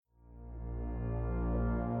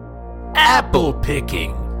Apple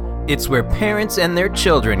picking. It's where parents and their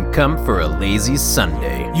children come for a lazy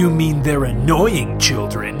Sunday. You mean they're annoying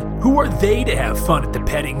children? Who are they to have fun at the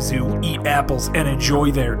petting zoo, eat apples, and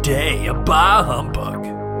enjoy their day? A bah humbug.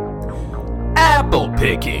 Apple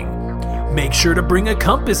picking. Make sure to bring a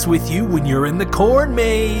compass with you when you're in the corn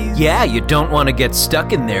maze. Yeah, you don't want to get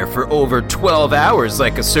stuck in there for over 12 hours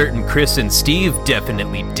like a certain Chris and Steve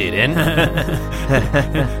definitely didn't.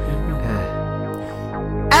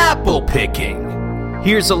 Apple picking.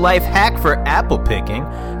 Here's a life hack for apple picking.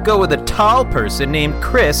 Go with a tall person named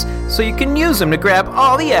Chris so you can use him to grab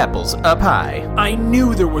all the apples up high. I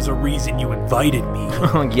knew there was a reason you invited me.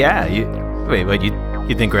 Oh, yeah. Wait, what,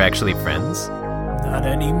 you think we're actually friends? Not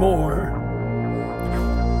anymore.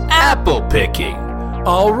 Apple picking.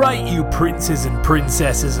 All right, you princes and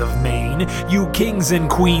princesses of Maine, you kings and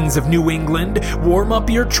queens of New England, warm up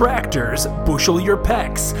your tractors, bushel your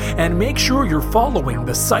pecs, and make sure you're following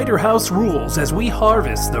the cider house rules as we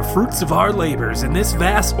harvest the fruits of our labors in this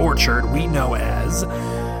vast orchard we know as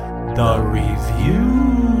the Review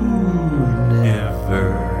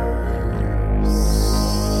Universe.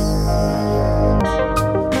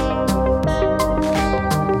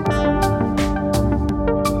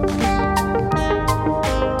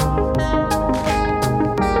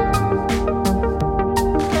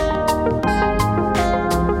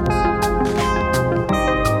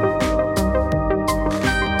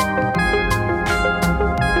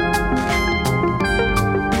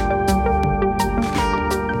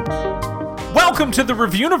 Welcome to the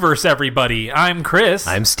Reviewniverse, everybody. I'm Chris.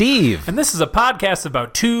 I'm Steve. And this is a podcast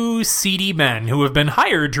about two seedy men who have been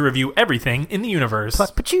hired to review everything in the universe.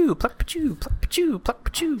 Pluck-pa-choo, pluck-pa-choo, pluck-pa-choo,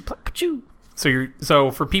 pluck-pa-choo, pluck-pa-choo.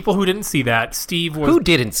 So for people who didn't see that, Steve was... Who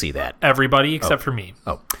didn't see that? Everybody except for me.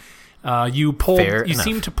 Oh. You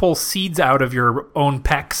seem to pull seeds out of your own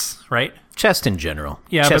pecs, right? Chest in general.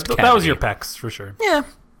 Yeah, Chest but cavity. that was your pecs, for sure. Yeah,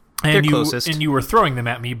 they're closest. And you were throwing them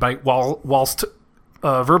at me whilst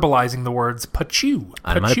verbalizing the words "pachu."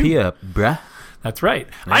 Onomatopoeia, bruh. That's right.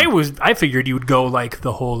 Yeah. I figured you would go like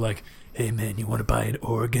the whole like, "Hey man, you want to buy an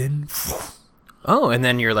organ?" Oh, and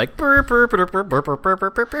then you're like burr burr burr burr burr burr burr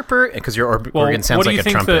burr burr burr because your organ sounds like a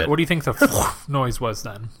trumpet. What do you think the noise was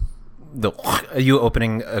then? You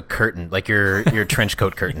opening a curtain, like your trench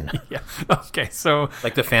coat curtain. Yeah. Okay. So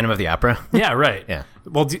like the Phantom of the Opera. Yeah. Right. Yeah.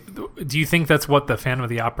 Well, do you think that's what the Phantom of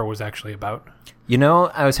the Opera was actually about? You know,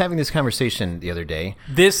 I was having this conversation the other day.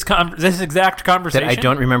 This exact conversation? That I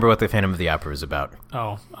don't remember what the Phantom of the Opera is about.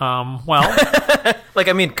 Oh, well.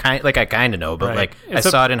 I kind of know, but right. I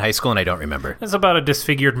saw it in high school and I don't remember. It's about a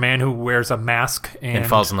disfigured man who wears a mask and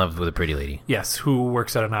falls in love with a pretty lady. Yes, who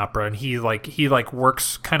works at an opera, and he works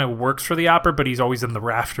for the opera, but he's always in the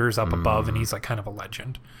rafters up above, and he's like kind of a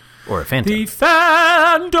legend. Or a phantom. The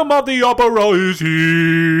Phantom of the Opera is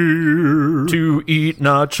here to eat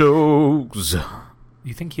nachos.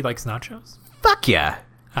 You think he likes nachos? Fuck yeah.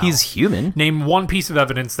 How? He's human. Name one piece of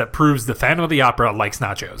evidence that proves the Phantom of the Opera likes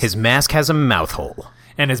nachos. His mask has a mouth hole.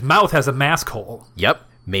 And his mouth has a mask hole. Yep.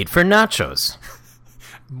 Made for nachos.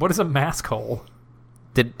 What is a mask hole?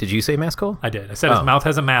 Did you say mask hole? I did. I said his mouth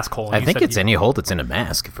has a mask hole. I think it's any hole that's in a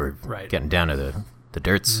mask if we're getting down to the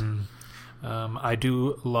dirts. I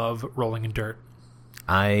do love rolling in dirt.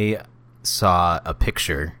 I saw a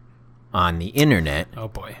picture on the internet. Oh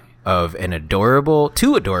boy. Of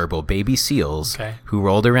two adorable baby seals who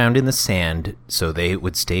rolled around in the sand so they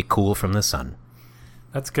would stay cool from the sun.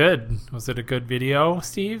 That's good. Was it a good video,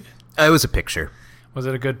 Steve? It was a picture. Was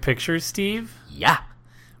it a good picture, Steve? Yeah.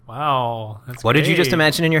 Wow. That's what great. Did you just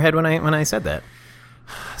imagine in your head when I said that?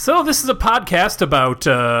 So this is a podcast about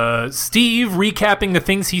Steve recapping the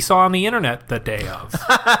things he saw on the internet the day of.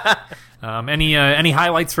 Any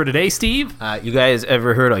highlights for today, Steve? You guys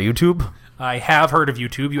ever heard of YouTube? I have heard of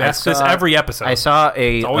YouTube. You ask this every episode. I saw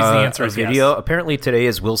always the answer is video. Yes. Apparently today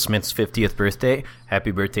is Will Smith's 50th birthday. Happy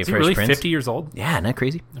birthday, Fresh really Prince. 50 years old? Yeah, isn't that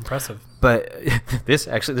crazy? Impressive. But this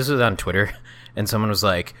was on Twitter, and someone was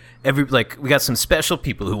like, we got some special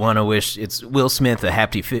people who want to wish it's Will Smith a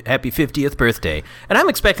happy 50th birthday. And I'm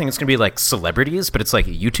expecting it's going to be like celebrities, but it's like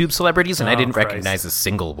YouTube celebrities, and I didn't recognize a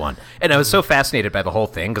single one. And I was so fascinated by the whole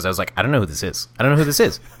thing because I was like, I don't know who this is. I don't know who this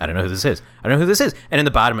is. I don't know who this is. I don't know who this is. And in the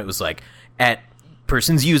bottom it was like, at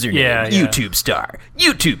person's username, YouTube star,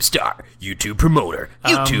 YouTube promoter,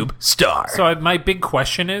 YouTube star. So my big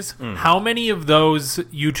question is, how many of those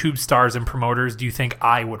YouTube stars and promoters do you think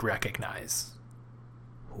I would recognize?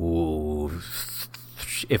 Ooh,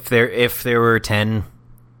 if there were 10,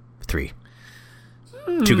 3.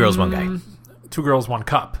 2 girls, 1 guy. 2 girls, 1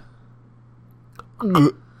 cup.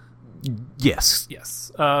 Yes.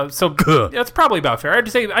 Yes. So that's probably about fair.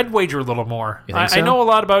 I'd wager a little more. You think so? I know a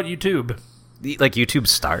lot about YouTube. Like YouTube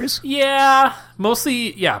stars? Yeah.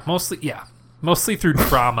 Mostly through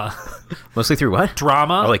drama. Mostly through what?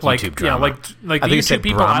 Drama. Or like YouTube drama. Yeah, like the YouTube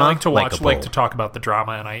people I like to watch, like to talk about the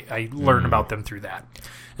drama, and I learn about them through that.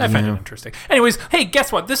 I find it interesting. Anyways, hey,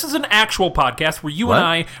 guess what? This is an actual podcast where you and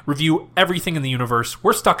I review everything in the universe.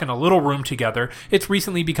 We're stuck in a little room together. It's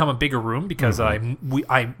recently become a bigger room because we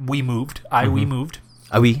moved. We moved. We moved.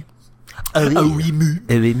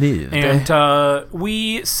 And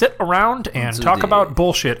we sit around and talk about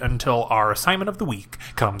bullshit until our assignment of the week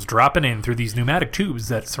comes dropping in through these pneumatic tubes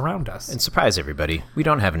that surround us. And surprise everybody, we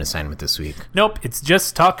don't have an assignment this week. Nope, it's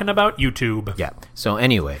just talking about YouTube. Yeah. So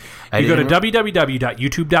anyway, you go to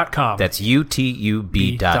www.youtube.com. That's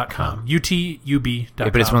utub.com. utub.com. Yeah,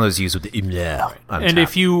 but it's one of those U's with the imla on and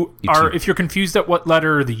top. if you're confused at what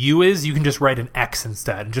letter the U is, you can just write an X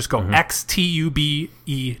instead and just go xtube.com.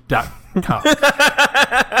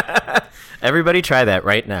 Everybody try that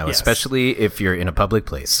right now, Yes. especially if you're in a public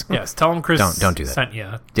place. Yes, tell them Chris Don't do that. sent you.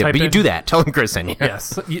 Yeah, but you do that. Tell them Chris sent you.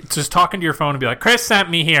 Yes, just talk into your phone and be like, Chris sent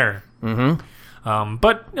me here. And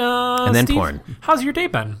then Steve, porn. How's your day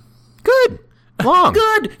been? Good. Long.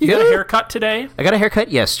 Good. You got a haircut today? I got a haircut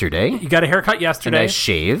yesterday. You got a haircut And yesterday? I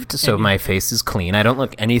shaved, so my face is clean. I don't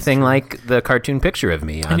look anything like the cartoon picture of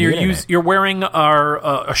me on the internet. You're wearing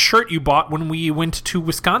a shirt you bought when we went to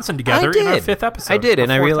Wisconsin together in our 5th episode. I did,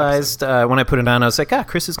 and I fourth realized when I put it on, I was like,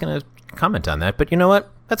 Chris is going to comment on that. But you know what?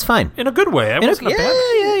 That's fine. In a good way. It wasn't a bad.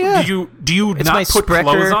 Yeah. Do you It's my not put Sprecher.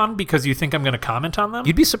 clothes on because you think I'm going to comment on them?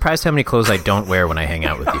 You'd be surprised how many clothes I don't wear when I hang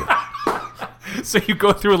out with you. So you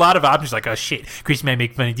go through a lot of options like, oh shit, Chris might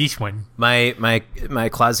make fun of this one. My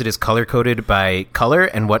closet is color coded by color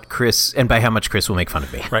and by how much Chris will make fun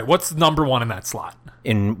of me. Right. What's number one in that slot?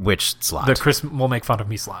 In which slot? The Chris will make fun of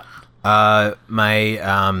me slot. My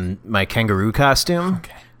kangaroo costume.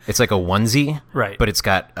 Okay. It's like a onesie, Right. But it's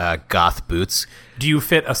got goth boots. Do you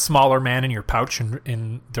fit a smaller man in your pouch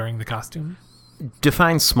in during the costume?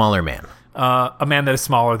 Define smaller man. A man that is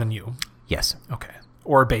smaller than you. Yes. Okay.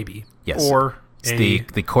 Or a baby. Yes. Or it's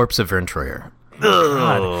the corpse of Vern Troyer.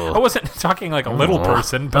 God. I wasn't talking like a little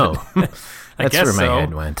person, but I That's guess where my so.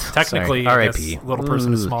 head went. Technically, Sorry. I R.I.P. guess little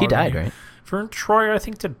person is smaller. He died, than you. right? Vern Troyer, I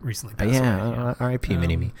think, did recently pass away. Yeah, R.I.P.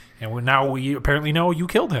 Mini-Me. And now we apparently know you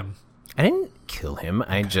killed him. I didn't kill him.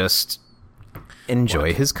 I just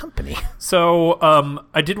enjoy his company. So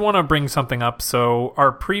I did want to bring something up. So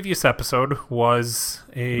our previous episode was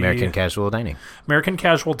American Casual Dining. American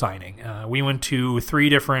Casual Dining. We went to 3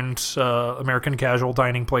 different American Casual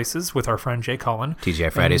Dining places with our friend Jay Cullen.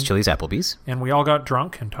 TGI Fridays, Chili's, Applebee's. And we all got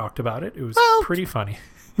drunk and talked about it. It was pretty funny.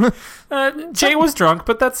 Jay was drunk,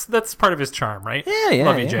 but that's part of his charm, right? Yeah.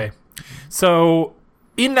 Love you, Jay. So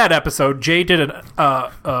in that episode, Jay did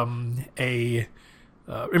a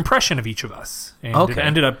impression of each of us, and it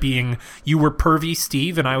ended up being you were pervy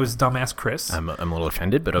Steve and I was dumbass Chris. I'm a little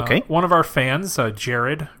offended, but okay. One of our fans,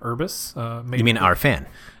 Jared Urbis, made You mean our fan?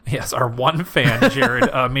 Yes, our one fan, Jared,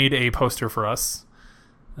 made a poster for us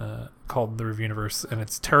called The Review Universe, and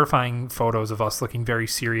it's terrifying photos of us looking very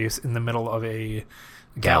serious in the middle of a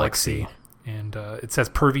galaxy. And it says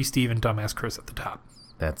pervy Steve and dumbass Chris at the top.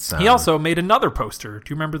 That's he also made another poster. Do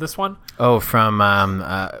you remember this one? Oh, from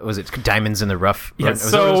was it Diamonds in the Rough? Yes.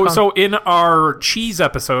 So in our cheese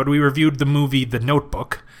episode, we reviewed the movie The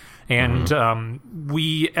Notebook, and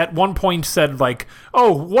we at one point said like,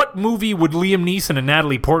 "Oh, what movie would Liam Neeson and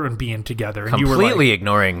Natalie Portman be in together?" And completely you were like,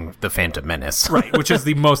 ignoring The Phantom Menace, right? Which is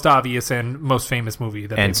the most obvious and most famous movie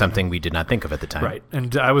that and something we did not think of at the time, right?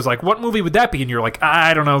 And I was like, "What movie would that be?" And you're like,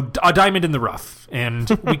 "I don't know, A Diamond in the Rough." And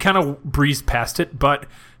we kind of breezed past it, but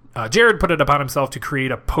Jared put it upon himself to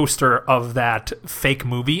create a poster of that fake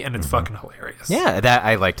movie, and it's fucking hilarious. Yeah, that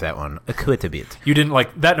I liked that one quite a bit. You didn't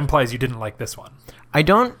like that. Implies you didn't like this one. I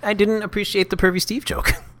didn't appreciate the pervy Steve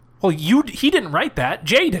joke. Well, he didn't write that.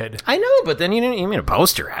 Jay did. I know, but then you made a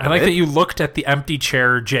poster out of it. I like that you looked at the empty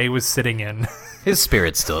chair Jay was sitting in. His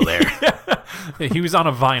spirit's still there. He was on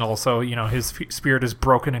a vinyl, so his spirit is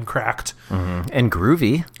broken and cracked. And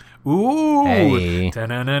groovy. Ooh. Hey.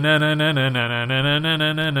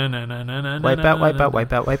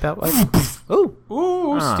 Wipe out. Ooh.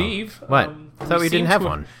 Ooh, Steve. What? I thought we didn't have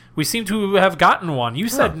one. We seem to have gotten one. You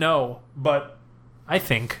said no, but I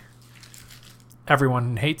think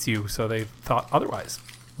everyone hates you, so they thought otherwise.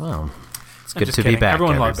 Well, it's I'm good just to kidding. be back,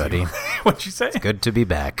 Everyone everybody. loves you. What'd you say? It's good to be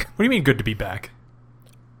back. What do you mean good to be back?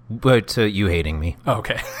 But you hating me. Oh,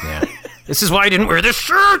 okay. Yeah. This is why I didn't wear this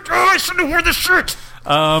shirt. Oh, I shouldn't wear this shirt.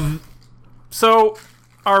 So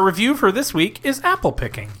our review for this week is apple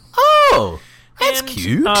picking. Oh, That's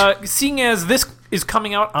cute. Seeing as this is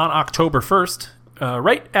coming out on October 1st,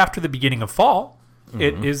 right after the beginning of fall,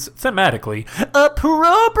 it is thematically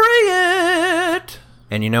appropriate.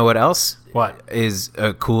 And you know what else? What? Is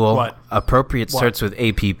cool? What? Appropriate starts with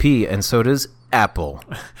APP, and so does Apple.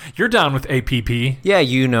 You're down with APP. Yeah,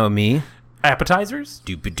 you know me. Appetizers?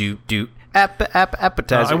 Doop-a-doop-doop.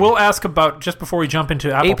 Appetizer. I will ask about, just before we jump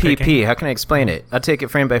into apple APP, picking. how can I explain it? I'll take it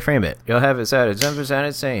frame by frame it. You'll have it out as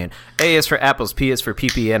it's saying. A is for apples, P is for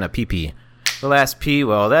PP, and a PP. The last P,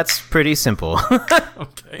 well, that's pretty simple.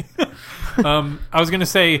 Okay. I was going to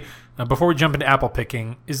say, before we jump into apple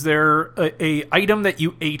picking, is there a item that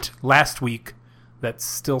you ate last week that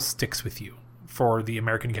still sticks with you for the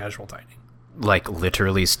American casual dining? Like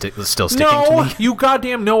literally still sticking to me? You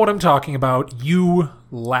goddamn know what I'm talking about, you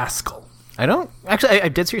lascal. I don't actually. I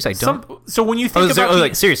did seriously. I don't. So when you think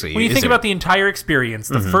about seriously, when you think about the entire experience,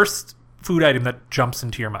 the first food item that jumps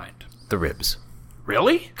into your mind, the ribs.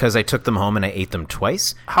 Really? Because I took them home and I ate them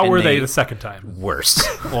twice. How were they the second time? Worse.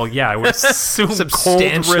 Well, yeah, I would assume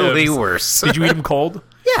substantially cold ribs. Worse. Did you eat them cold?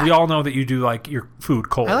 Yeah. We all know that you do like your food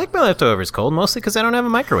cold. I like my leftovers cold, mostly because I don't have a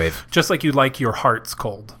microwave. Just like you like your hearts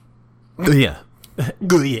cold. Yeah.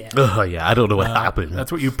 Yeah. Oh yeah, I don't know what happened.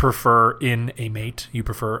 That's what you prefer in a mate. You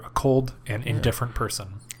prefer a cold and indifferent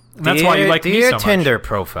person. And that's why you like me so much. Tinder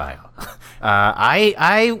profile.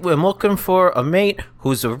 I am looking for a mate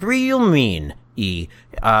who's a real meanie. Meanie.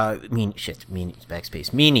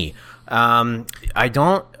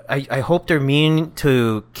 I hope they're mean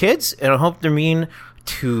to kids, and I hope they're mean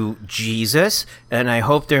to Jesus, and I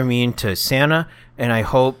hope they're mean to Santa, and I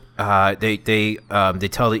hope they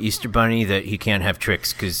tell the Easter Bunny that he can't have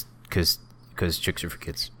tricks because tricks are for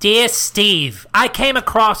kids. Dear Steve, I came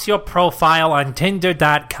across your profile on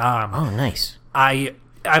Tinder.com. Oh, nice.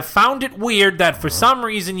 I found it weird that for some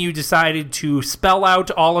reason you decided to spell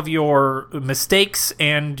out all of your mistakes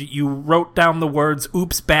and you wrote down the words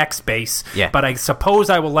 "oops" backspace. Yeah. But I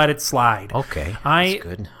suppose I will let it slide. Okay. That's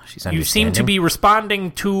good. She's understanding. You seem to be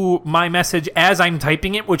responding to my message as I'm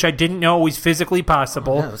typing it, which I didn't know was physically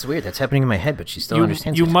possible. Yeah, that's weird. That's happening in my head, but she still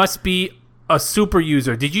understands it. You must be a super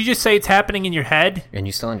user. Did you just say it's happening in your head? And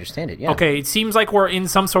you still understand it, yeah. Okay, it seems like we're in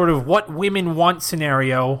some sort of what women want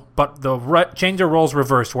scenario, but the gender roles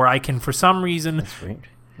reversed, where I can, for some reason,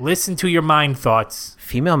 listen to your mind thoughts.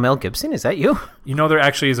 Female Mel Gibson, is that you? You know, there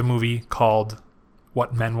actually is a movie called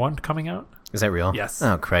What Men Want coming out? Is that real? Yes.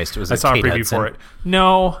 Oh, Christ. Was it I saw Kate a preview Hudson? for it.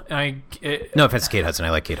 No, no offense to Kate Hudson. I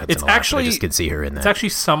like Kate Hudson a lot. Actually, I just could see her in that. It's actually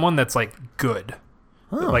someone that's, like, good.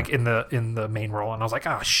 Like in the main role, and I was like,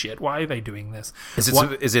 "Ah, shit! Why are they doing this?"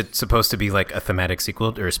 Is it supposed to be like a thematic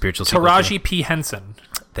sequel or a spiritual sequel? Taraji P. Henson.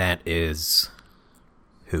 That is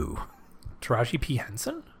who? Taraji P.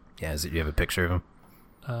 Henson. Yeah, you have a picture of him?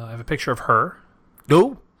 I have a picture of her.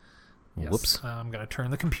 No. Yes. Whoops. I'm gonna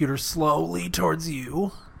turn the computer slowly towards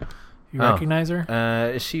you. You recognize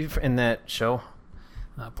her? Is she in that show?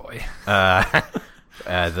 Oh boy.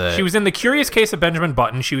 She was in The Curious Case of Benjamin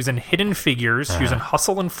Button. She was in Hidden Figures. She was in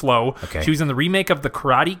Hustle and Flow. Okay. She was in the remake of The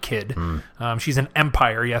Karate Kid. She's in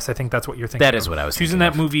Empire. Yes, I think that's what you're thinking. That is what I was thinking. She's in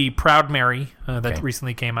that movie Proud Mary that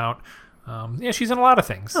recently came out. Yeah, she's in a lot of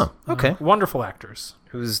things. Oh, okay. Wonderful actors.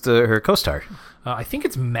 Who's her co-star? I think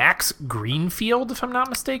it's Max Greenfield, if I'm not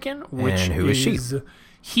mistaken. And who is she?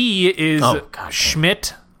 He is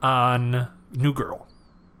Schmidt on New Girl.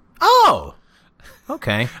 Oh!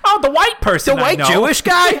 Okay. Oh, the white person. The white Jewish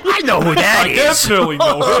guy? I know who that is. I definitely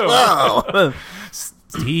know him.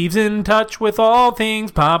 Steve's in touch with all things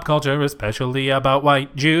pop culture, especially about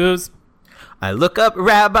white Jews. I look up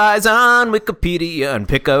rabbis on Wikipedia and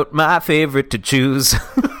pick out my favorite to choose.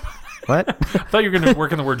 What? I thought you were going to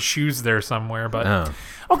work in the word shoes there somewhere, but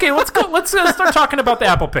okay, let's go. Let's start talking about the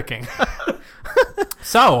apple picking.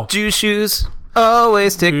 So, Jew shoes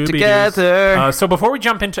always stick together. So before we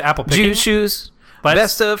jump into apple picking, Jew shoes.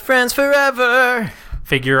 Best of friends forever.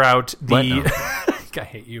 Figure out the... I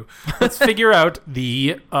hate you. Let's figure out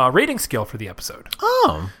the rating scale for the episode.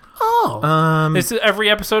 This is every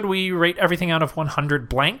episode we rate everything out of 100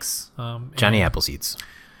 blanks. Johnny Appleseeds.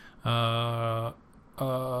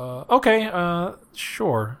 Okay.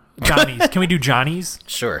 Sure. Johnny's. Can we do Johnny's?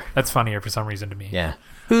 Sure. That's funnier for some reason to me. Yeah.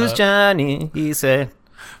 Who's Johnny? He said...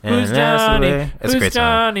 Who's Johnny? Who's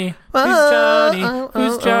Johnny?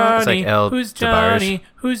 Who's Johnny? Who's Johnny?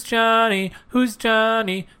 Who's Johnny? Who's Johnny? Who's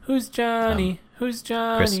Johnny? Who's Johnny? Who's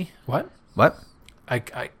Johnny? What?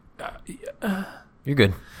 You're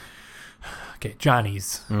good. Okay,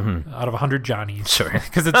 Johnny's. Out of 100 Johnnies. Sure.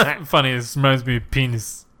 Because it's funny. It reminds me of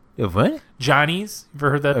penis. Of what? Johnny's. You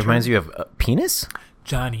ever heard that term? Reminds you of penis?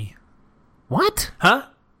 Johnny. What? Huh?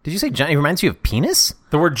 Did you say Johnny? It reminds you of penis?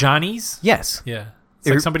 The word Johnny's? Yes. Yeah. It's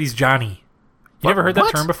like somebody's Johnny. You never heard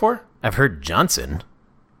that term before? I've heard Johnson.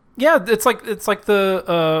 Yeah, it's like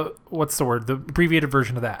the what's the word? The abbreviated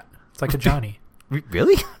version of that. It's like a Johnny.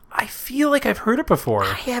 Really? I feel like I've heard it before.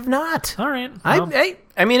 I have not. All right.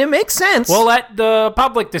 I mean, it makes sense. We'll let the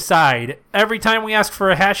public decide. Every time we ask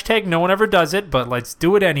for a hashtag, no one ever does it, but let's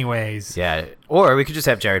do it anyways. Yeah. Or we could just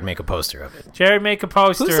have Jared make a poster of it. Jared, make a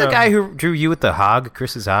poster. Who's the guy who drew you with the hog?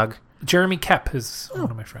 Chris's hog? Jeremy Kep is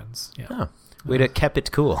one of my friends. Yeah. Oh. Way to kept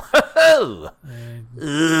it cool.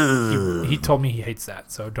 He told me he hates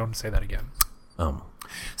that, so don't say that again. Um.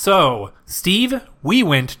 So, Steve, we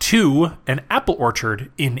went to an apple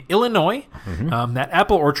orchard in Illinois. Mm-hmm. That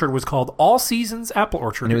apple orchard was called All Seasons Apple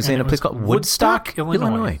Orchard. And it was in a place called Woodstock,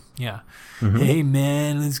 Illinois. Yeah. Mm-hmm. Hey,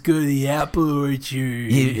 man, let's go to the apple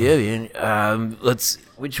orchard. Yeah, man.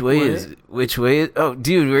 Which way is it? Oh,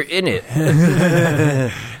 dude, we're in it.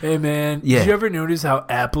 Hey, man, did you ever notice how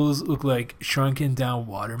apples look like shrunken down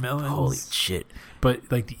watermelons? Holy shit.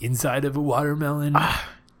 But like the inside of a watermelon?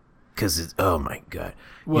 Because it's, oh my God.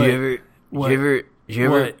 What? You ever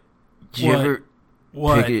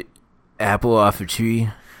pick an apple off a tree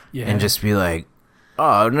and just be like,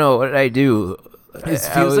 oh no, what did I do? It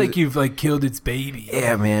feels like you've like killed its baby.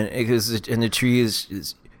 Yeah, man. And the tree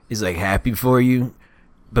is like happy for you,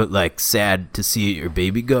 but like sad to see your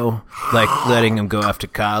baby go, like letting him go off to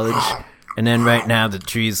college. And then right now the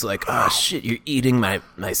tree's like, oh shit, you're eating my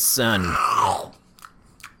son.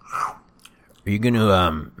 Are you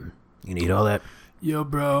gonna eat all that? Yo,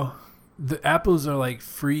 bro, the apples are like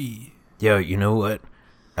free. Yo, you know what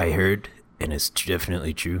I heard, and it's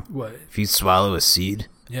definitely true. What? If you swallow a seed,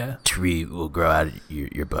 yeah, tree will grow out of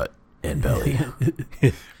your butt and belly.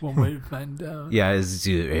 One way to find out. Yeah, let's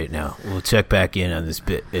do it right now. We'll check back in on this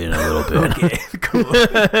bit in a little bit. Okay, cool.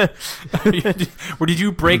 Or did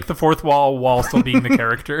you break the fourth wall while still being the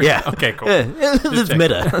character? Yeah. Okay, cool. It's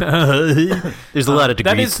meta. There's a lot of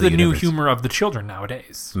degrees. That is to the new universe. humor of the children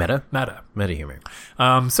nowadays. Meta humor.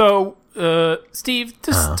 So, Steve,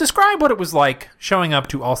 describe what it was like showing up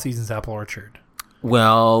to All Seasons Apple Orchard.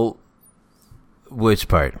 Well, which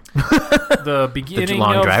part? The beginning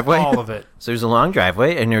long of driveway? all of it. So there's a long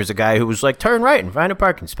driveway, and there's a guy who was like, turn right and find a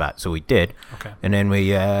parking spot. So we did. Okay. And then we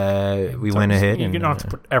went ahead. You and don't have to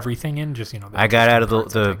put everything in, just, I got out of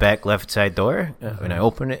the back left side door, and I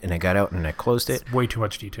opened it, and I got out, and I closed it. It's way too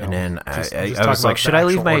much detail. And then Just I talk was like, about should the I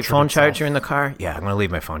leave actual my orchard phone itself. charger in the car? Yeah, I'm going to leave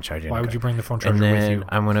my phone charger in the car. Why would you bring the phone charger and then with you?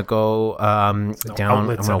 I'm going to go down.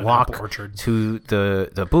 I'm going to walk to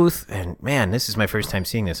the booth, and man, this is my first time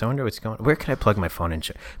seeing this. I wonder what's going on. Where can I plug my phone in?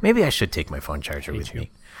 Maybe I should take my phone charger with me.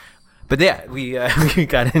 But yeah, we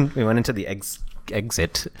got in. We went into the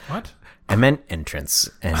exit. What? I meant entrance,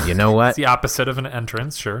 and you know what? It's the opposite of an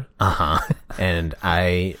entrance, sure. And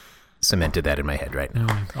I cemented that in my head right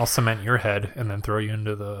now. I'll cement your head and then throw you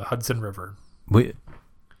into the Hudson River. We're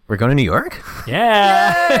going to New York?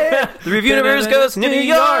 Yeah! The Review Universe goes to New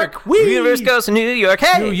York! The Review Universe goes to New York!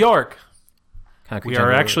 Hey! New York! Concrete We are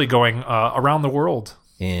Jungle actually going around the world.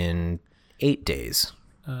 in 8 days.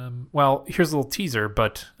 Well, here's a little teaser,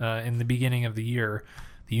 but in the beginning of the year,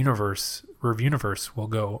 the Review Universe will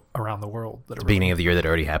go around the world. The beginning of the year that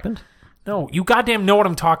already happened? No, you goddamn know what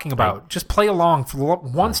I'm talking about. Just play along for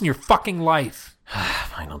once in your fucking life.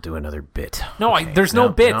 Fine, I'll do another bit. No, Okay. there's no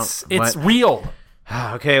bits. It's real.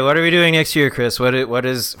 Okay, what are we doing next year, Chris? What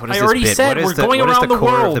is this bit? I already said we're going around the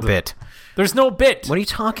core world. of the bit? There's no bit. What are you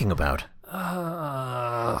talking about?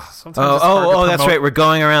 Sometimes it's hard Oh, to that's right. We're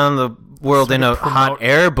going around the world in a hot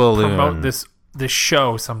air balloon. Promote this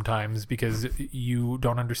show sometimes because you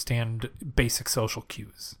don't understand basic social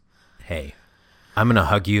cues. Hey, I'm going to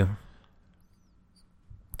hug you.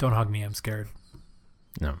 Don't hug me. I'm scared.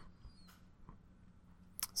 No.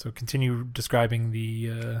 So continue describing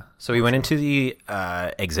the... So we went into the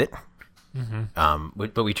exit,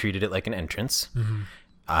 but we treated it like an entrance.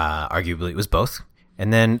 Arguably, it was both.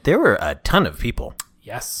 And then there were a ton of people.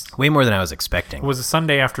 Yes. Way more than I was expecting. It was a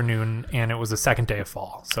Sunday afternoon, and it was the second day of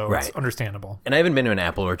fall, so it's understandable. And I haven't been to an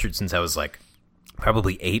apple orchard since I was like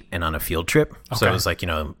probably 8 and on a field trip. Okay. So it was like,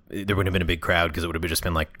 there wouldn't have been a big crowd because it would have just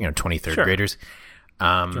been like, 23rd graders.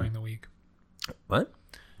 During the week. What?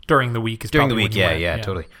 During the week is during the probably week, when you yeah, went.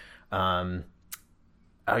 totally.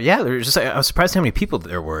 Yeah, I was surprised how many people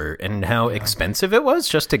there were and how expensive it was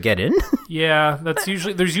just to get in. Yeah,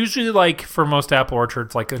 there's usually like for most apple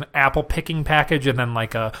orchards like an apple picking package and then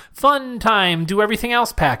like a fun time do everything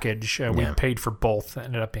else package. We paid for both. It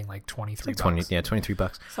ended up being like $23.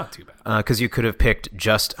 $23. It's not too bad. Because you could have picked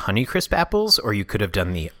just Honeycrisp apples, or you could have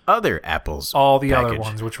done the other apples. All the other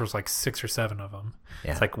ones, which was like 6 or 7 of them.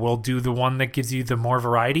 Yeah. It's like we'll do the one that gives you the more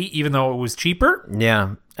variety, even though it was cheaper.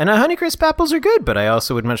 Yeah. And Honeycrisp apples are good, but I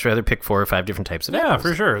also would much rather pick 4 or 5 different types of apples. Yeah,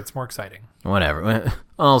 for sure. It's more exciting. Whatever.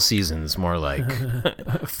 All seasons, more like.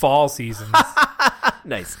 Fall seasons.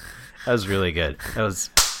 Nice. That was really good. That was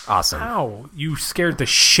awesome. Ow. You scared the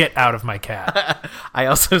shit out of my cat. I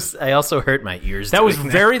also hurt my ears. That was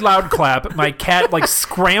very loud clap. My cat like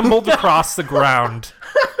scrambled across the ground.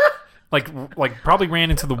 Like probably ran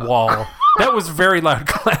into the wall. That was very loud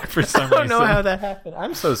clap for some reason. I don't know how that happened.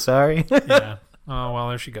 I'm so sorry. Yeah. Oh, well,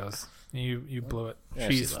 there she goes. You blew it. Yeah,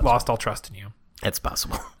 she's lost all trust in you. It's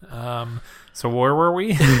possible. So where were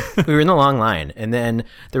we? We were in the long line, and then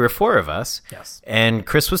there were 4 of us. Yes. And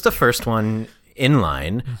Chris was the first one in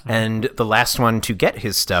line, and the last one to get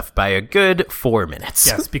his stuff by a good 4 minutes.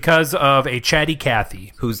 Yes, because of a chatty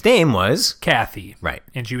Kathy. Whose name was? Kathy. Right.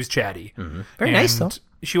 And she was chatty. Mm-hmm. Very nice, though.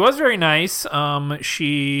 She was very nice.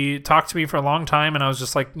 She talked to me for a long time, and I was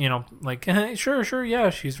just like, sure,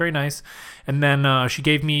 yeah, she's very nice. And then she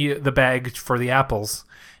gave me the bag for the apples,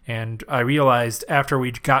 and I realized after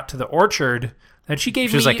we got to the orchard that she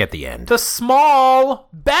gave me was like at the end the small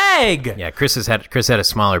bag. Yeah, Chris had a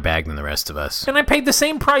smaller bag than the rest of us, and I paid the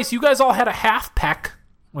same price. You guys all had a half peck,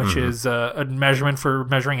 which is a measurement for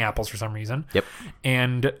measuring apples for some reason. Yep.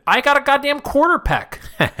 And I got a goddamn quarter peck.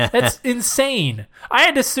 That's insane. I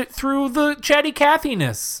had to sit through the chatty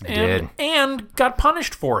Cathiness and got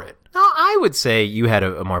punished for it. No, I would say you had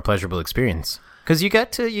a more pleasurable experience because you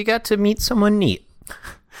got to meet someone neat.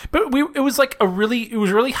 But it was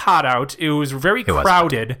really hot out. It was very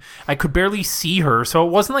crowded. I could barely see her, so it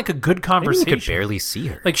wasn't like a good conversation. You could barely see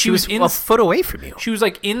her. Like she was a foot away from you. She was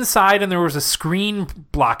like inside, and there was a screen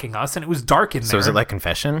blocking us, and it was dark in there. So is it like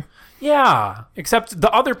confession? Yeah, except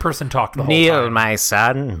the other person talked the whole time. Kneel, my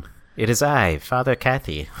son. It is I, Father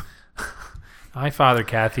Kathy. Hi, Father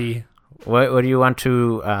Kathy. What do you want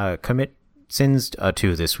to commit sins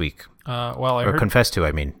to this week? Confess to,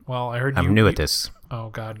 I mean. Well, I heard I'm new at this. Oh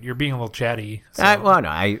God, you're being a little chatty. So.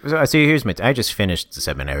 I just finished the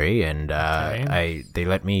seminary, and they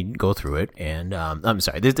let me go through it. And I'm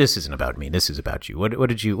sorry, this isn't about me. This is about you.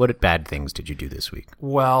 What bad things did you do this week?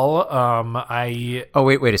 Well, Oh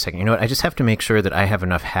wait a second. You know what? I just have to make sure that I have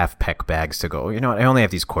enough half peck bags to go. You know what? I only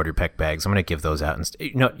have these quarter peck bags. I'm gonna give those out.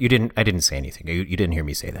 You didn't. I didn't say anything. You didn't hear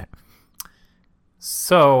me say that.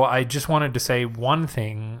 So I just wanted to say one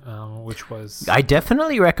thing, which was I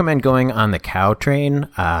definitely recommend going on the cow train.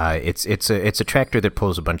 It's a tractor that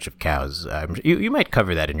pulls a bunch of cows. You might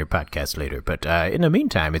cover that in your podcast later, but in the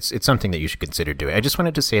meantime, it's something that you should consider doing. I just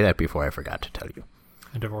wanted to say that before I forgot to tell you.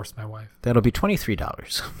 I divorced my wife. That'll be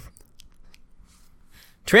 $23.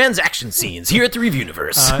 Transaction scenes here at the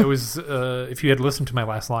Reviewniverse. It was if you had listened to my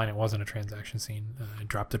last line, it wasn't a transaction scene. I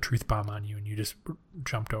dropped a truth bomb on you, and you just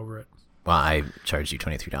jumped over it. Well, I charged you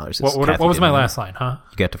 $23. What was my last line, huh?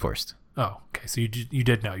 You got divorced. Oh, okay. So you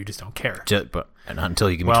did know. You just don't care. But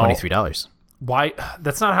until you give me $23. Why?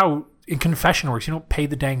 That's not how in confession works. You don't pay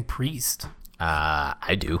the dang priest.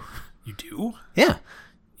 I do. You do? Yeah.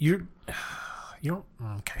 You don't?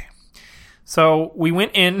 Okay. So we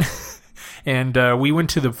went in, and we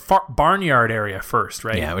went to the barnyard area first,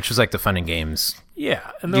 right? Yeah, which was like the fun and games.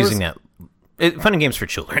 Yeah. And fun and games for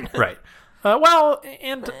children. Right.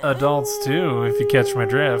 And adults too, if you catch my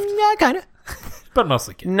drift. Yeah, kind of. But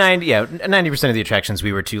mostly kids. 90% of the attractions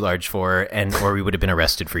we were too large for, or we would have been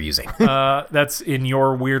arrested for using. That's in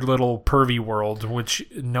your weird little pervy world, which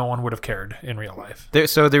no one would have cared in real life.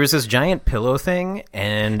 So there was this giant pillow thing,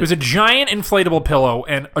 and it was a giant inflatable pillow,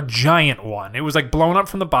 and a giant one. It was like blown up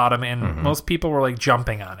from the bottom, and most people were like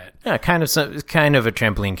jumping on it. Yeah, kind of a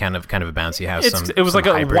trampoline, kind of a bouncy house. It was like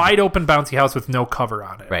a wide open bouncy house with no cover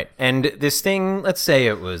on it. Right, and this thing, let's say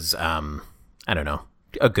it was, I don't know.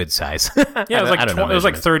 A good size. Yeah, it was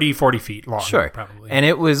like 30, 40 feet long. Sure. Probably. And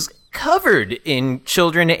it was covered in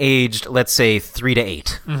children aged, let's say, 3 to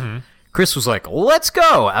 8. Mm-hmm. Chris was like, let's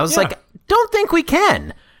go. I was like, don't think we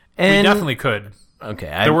can. And we definitely could. Okay.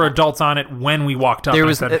 There were adults on it when we walked up. There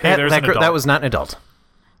was, said, hey, there's an adult. That was not an adult.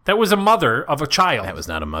 That was a mother of a child. That was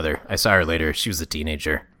not a mother. I saw her later. She was a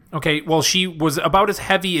teenager. Okay, well, she was about as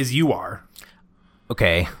heavy as you are.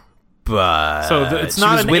 Okay. But so it's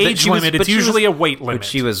not an age limit. It's usually a weight limit. But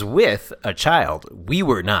she was with a child. We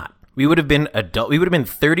were not. We would have been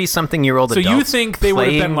 30-something-year-old adults. So you think they would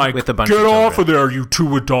have been like, with a bunch get of off children. of there, you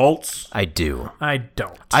two adults? I do. I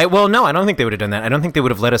don't. Well, no, I don't think they would have done that. I don't think they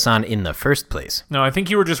would have let us on in the first place. No, I think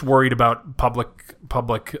you were just worried about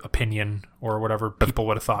public opinion or whatever people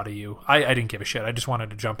would have thought of you. I didn't give a shit. I just wanted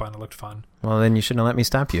to jump on. It looked fun. Well, then you shouldn't have let me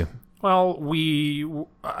stop you. Well,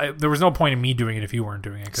 there was no point in me doing it if you weren't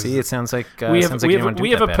doing it. See, it sounds like we have a bad.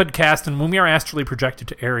 podcast, and when we are astrally projected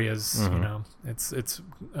to areas, it's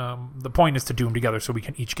the point is to do them together so we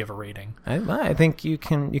can each give a rating. I think you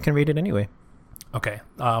can rate it anyway. Okay,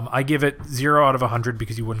 I give it 0 out of 100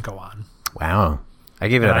 because you wouldn't go on. Wow, I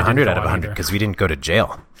gave it 100 out of 100 because we didn't go to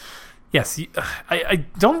jail. Yes, I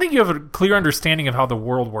don't think you have a clear understanding of how the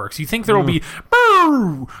world works. You think there will be,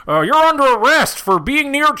 boo, you're under arrest for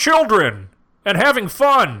being near children and having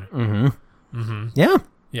fun. Yeah.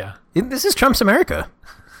 Yeah. This is Trump's America.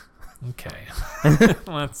 Okay.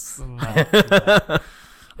 Let's not do that.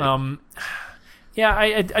 Yeah,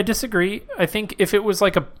 I disagree. I think if it was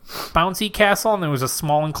like a bouncy castle and there was a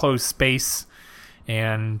small enclosed space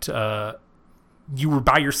and you were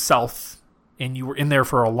by yourself and you were in there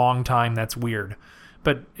for a long time, that's weird.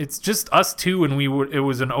 But it's just us two, and it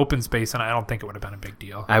was an open space, and I don't think it would have been a big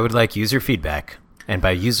deal. I would like user feedback, and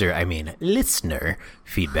by user I mean listener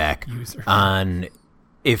feedback on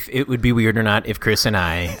if it would be weird or not if Chris and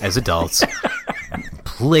I, as adults,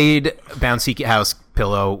 played bouncy house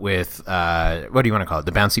pillow with what do you want to call it?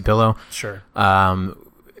 The bouncy pillow? Sure.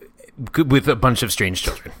 With a bunch of strange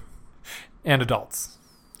children and adults.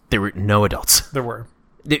 There were no adults. There were.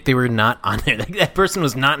 They were not on there. Like, that person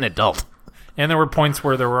was not an adult. And there were points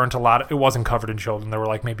where there weren't a lot. It wasn't covered in children. There were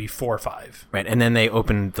like maybe 4 or 5. Right, and then they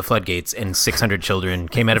opened the floodgates, and 600 children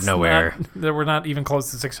came out of nowhere. There were not even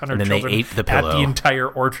close to 600 and then children they ate the pillow at the entire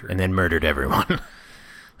orchard. and then murdered everyone.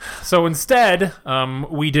 So instead,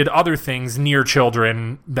 we did other things near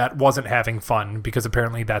children that wasn't having fun, because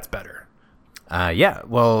apparently that's better. Yeah,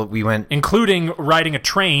 well, we went... Including riding a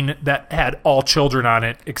train that had all children on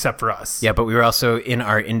it except for us. Yeah, but we were also in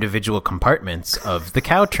our individual compartments of the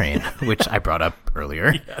cow train, which I brought up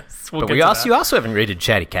earlier. Yes, but you also haven't rated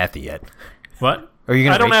Chatty Cathy yet. What? Are you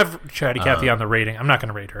gonna I don't have Chatty Cathy on the rating. I'm not going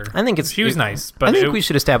to rate her. I think she was nice, but I think we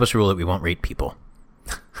should establish a rule that we won't rate people.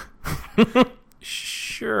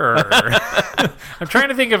 Sure. I'm trying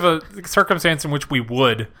to think of a circumstance in which we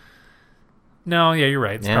would. No, yeah, you're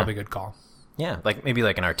right. It's probably a good call. Yeah, maybe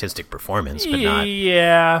like an artistic performance, but not...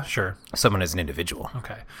 Yeah, sure. Someone as an individual.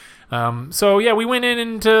 Okay. So, yeah, we went in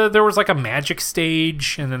and there was like a magic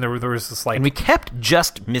stage, and then there was this like... And we kept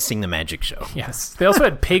just missing the magic show. Yes. They also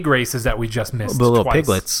had pig races that we just missed little twice.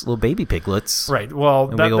 piglets, little baby piglets. Right. Well,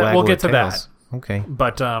 we'll get to that. Okay.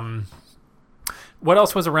 But what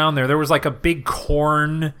else was around there? There was like a big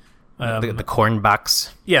corn... the corn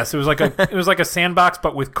box. Yes, it was like a sandbox,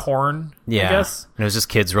 but with corn. Yeah, I guess. And it was just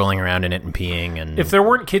kids rolling around in it and peeing. And if there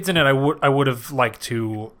weren't kids in it, I would have liked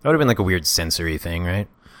to. That would have been like a weird sensory thing, right?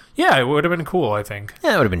 Yeah, it would have been cool. I think.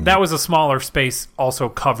 Yeah, it would have been. That was a smaller space, also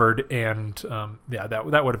covered, and that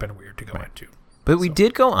would have been weird to go into. But we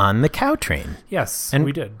did go on the cow train. Yes, and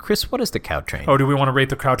we did. Chris, what is the cow train? Oh, do we want to rate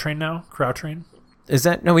the cow train now? Cow train? Is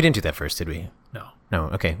that no? We didn't do that first, did we? No.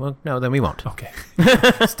 Okay. Well, no, then we won't. Okay.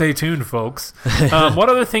 Stay tuned, folks. What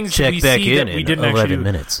other things did we see that we didn't actually do?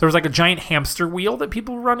 Minutes. There was like a giant hamster wheel that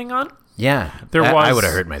people were running on. Yeah. I would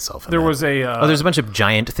have hurt myself. There was a... there's a bunch of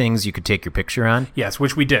giant things you could take your picture on. Yes,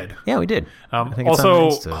 which we did. Yeah, we did.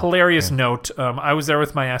 Also, hilarious note, I was there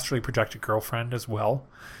with my astrally projected girlfriend as well.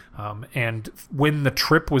 And when the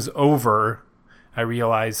trip was over, I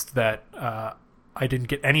realized that... I didn't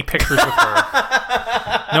get any pictures with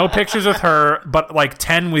her. No pictures with her, but like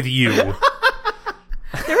 10 with you.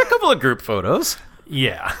 There were a couple of group photos.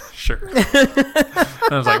 Yeah, sure. I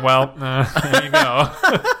was like, well, there you go.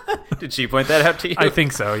 Did she point that out to you? I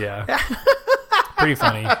think so, yeah. Pretty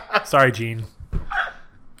funny. Sorry, Gene.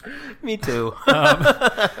 Me too.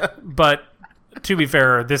 But to be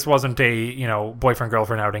fair, this wasn't a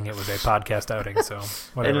boyfriend-girlfriend outing. It was a podcast outing, so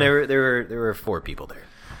whatever. And there were 4 people there.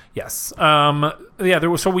 Yes.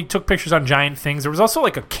 Yeah. So we took pictures on giant things. There was also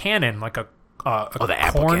like a cannon, like the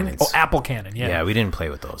apple cannons. Oh, apple cannon. Yeah. Yeah, we didn't play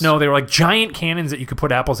with those. No, they were like giant cannons that you could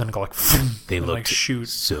put apples in and go like. They looked like shoot.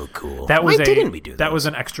 So cool. Why didn't we do that? That was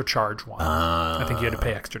an extra charge one. I think you had to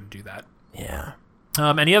pay extra to do that. Yeah.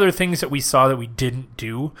 Any other things that we saw that we didn't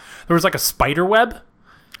do? There was like a spider web.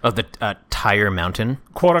 Of the tire mountain,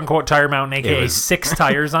 quote unquote tire mountain, aka 6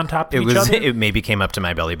 tires on top of each other. It maybe came up to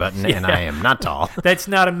my belly button, and I am not tall. That's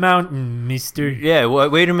not a mountain, mister. Yeah,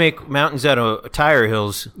 way to make mountains out of tire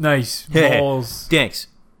hills. Nice balls. Thanks.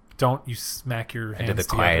 Don't you smack your hands. I did the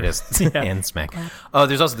quietest Yeah. hand smack. Oh,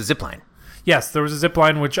 there's also the zip line. Yes, there was a zip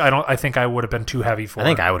line, which I think I would have been too heavy for. I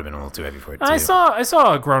think I would have been a little too heavy for it, too. I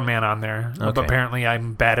saw a grown man on there, but Okay. apparently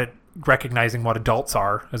I'm bad at recognizing what adults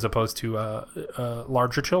are as opposed to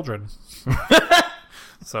larger children.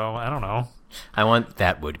 So, I don't know. I want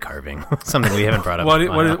that wood carving. Something we haven't brought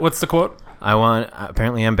up. What's the quote?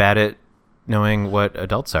 Apparently I'm bad at knowing what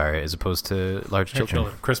adults are as opposed to large children.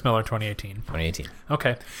 Chris Miller, 2018. 2018.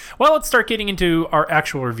 Okay. Well, let's start getting into our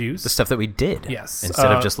actual reviews. The stuff that we did. Yes. Instead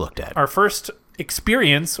of just looked at. Our first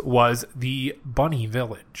experience was the Bunny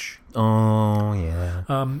Village. Oh, yeah.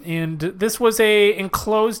 And this was a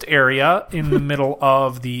enclosed area in the middle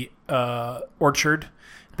of the orchard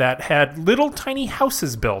that had little tiny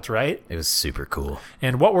houses built, right? It was super cool.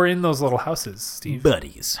 And what were in those little houses, Steve?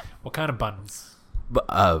 Buddies. What kind of buns?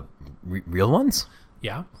 Real ones?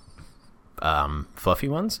 Yeah. Fluffy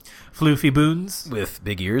ones? Floofy boons? With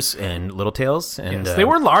big ears and little tails. And Yes, they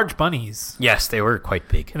were large bunnies. Yes, they were quite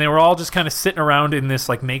big. And they were all just kind of sitting around in this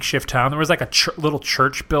like makeshift town. There was like a little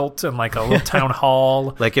church built and like a little town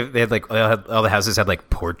hall. Like if they had all the houses had like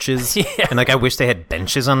porches. Yeah. And like I wish they had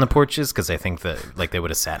benches on the porches because I think that like they would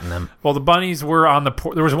have sat in them. Well, the bunnies were on the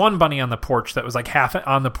porch. There was one bunny on the porch that was like half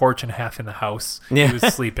on the porch and half in the house. Yeah. He was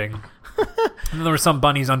sleeping. And then there were some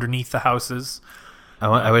bunnies underneath the houses.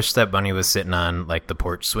 I wish that bunny was sitting on like the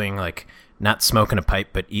porch swing, like not smoking a pipe,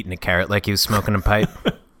 but eating a carrot like he was smoking a pipe.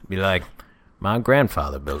 Be like, my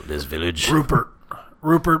grandfather built this village.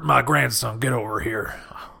 Rupert, my grandson, get over here.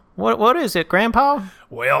 What is it, Grandpa?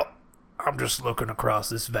 Well, I'm just looking across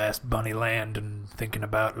this vast bunny land and thinking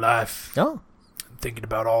about life. Oh. Thinking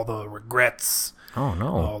about all the regrets. Oh, no.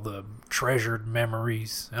 All the treasured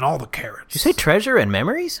memories and all the carrots. Did you say treasure and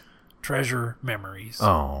memories? Treasure memories.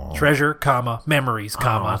 Oh. Treasure, comma, memories,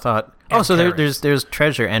 comma. I thought. and So carrots. there's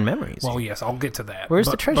treasure and memories. Well, yes, I'll get to that. Where's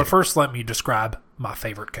the treasure? But first, let me describe my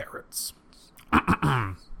favorite carrots.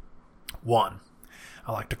 One,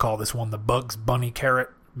 I like to call this one the Bugs Bunny carrot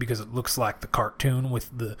because it looks like the cartoon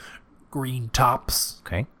with the green tops.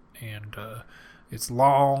 Okay. And it's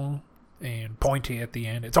long and pointy at the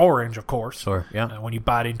end. It's orange, of course. Sure, yeah. When you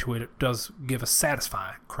bite into it, it does give a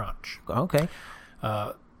satisfying crunch. Okay.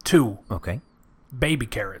 Two, Okay. baby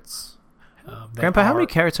carrots. Grandpa, how many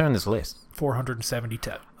carrots are on this list? 470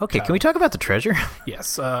 Okay, can we talk about the treasure?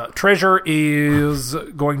 Yes. Treasure is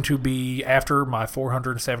going to be after my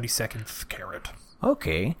 472nd carrot.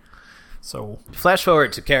 Okay. So, Flash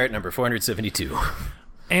forward to carrot number 472.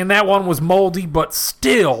 and that one was moldy, but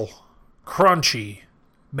still crunchy,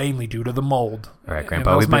 mainly due to the mold. All right, And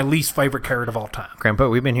Grandpa, that was we've my been- least favorite carrot of all time. Grandpa,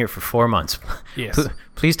 we've been here for 4 months. Yes.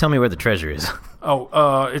 Please tell me where the treasure is.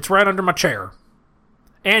 Oh, it's right under my chair.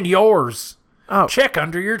 And yours. Oh. Check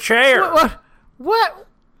under your chair. What?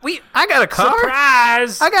 I got a car.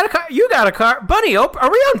 Surprise! I got a car. You got a car. Bunny Oprah. Are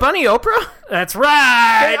we on Bunny Oprah? That's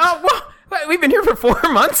right. What? We've been here for 4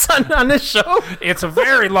 months on this show. It's a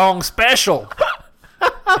very long special.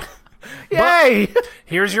 Yay!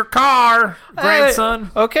 Here's your car,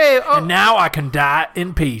 grandson. Okay. Oh. And now I can die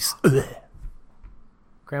in peace.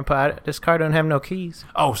 Grandpa, this car don't have no keys.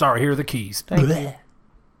 Oh, sorry. Here are the keys. Thank you.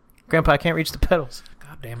 Grandpa, I can't reach the pedals.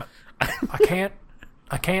 God damn it.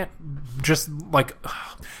 I can't just like,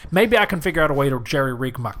 maybe I can figure out a way to jerry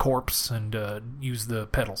rig my corpse and use the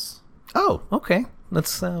pedals. Oh, okay.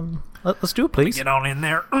 Let's do it, please. Get on in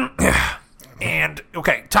there. And,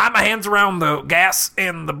 okay, tie my hands around the gas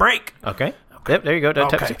and the brake. Okay. Yep, there you go.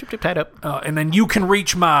 Okay. Tied up. And then you can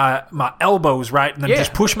reach my elbows, right? And then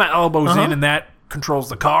just push my elbows in, and that controls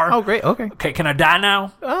the car. Oh, great. Okay. Okay, can I die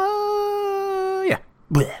now? Yeah.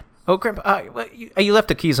 Oh, Grandpa, you left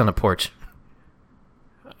the keys on the porch.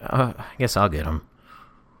 I guess I'll get them.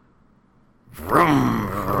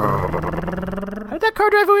 How'd that car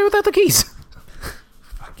drive away without the keys?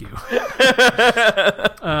 Fuck you.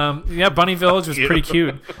 Yeah, Bunny Village was pretty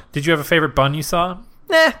cute. Did you have a favorite bun you saw?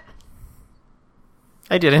 Nah.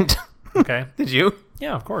 I didn't. Okay. Did you?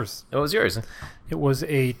 Yeah, of course. What was yours? It was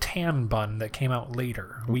a tan bun that came out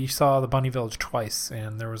later. We saw the Bunny Village twice,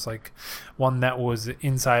 and there was like one that was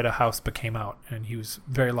inside a house but came out, and he was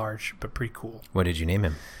very large but pretty cool. What did you name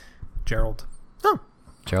him? Gerald. Oh,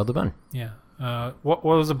 Gerald the Bun. Yeah. What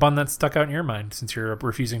was a bun that stuck out in your mind since you're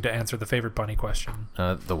refusing to answer the favorite bunny question?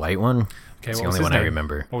 The white one. Okay, It's what the was only his one I name?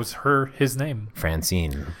 remember. What was his name?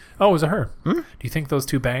 Francine. Oh, was it her? Do you think those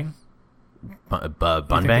two bang? Bun You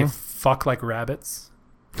think Bang? they fuck like rabbits?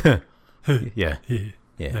 Yeah.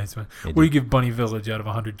 Yeah. Nice one. What do you give Bunny Village out of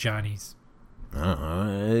 100 Johnnies?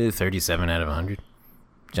 37 out of 100.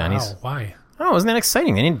 Johnny's. Wow, why? Oh, wasn't that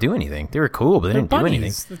exciting? They didn't do anything. They were cool, but they They're didn't do anything.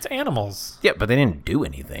 bunnies. It's animals. Yeah, but they didn't do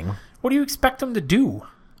anything. What do you expect them to do?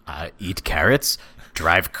 Eat carrots,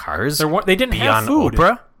 drive cars, They didn't be have on food.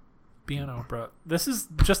 Oprah. Piano, bro. This is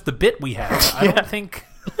just the bit we have. I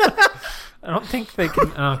don't think they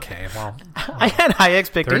can. Okay, well, I had high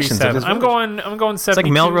expectations. 37. I'm going 72. It's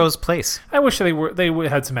like Melrose Place. I wish they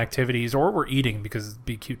had some activities or were eating because it'd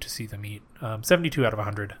be cute to see them eat. 72 out of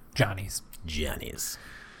 100. Johnny's.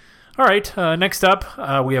 All right. Next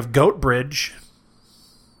up, we have Goat Bridge.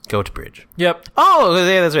 Goat Bridge. Yep. Oh,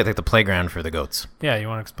 yeah, that's right. Like the playground for the goats. Yeah, you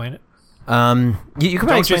want to explain it? You could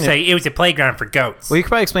probably Don't just say it was a playground for goats. Well, you could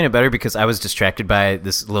probably explain it better because I was distracted by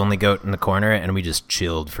this lonely goat in the corner, and we just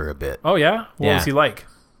chilled for a bit. Oh, yeah? What was he like?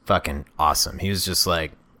 Fucking awesome. He was just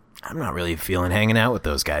like, I'm not really feeling hanging out with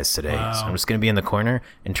those guys today, so I'm just going to be in the corner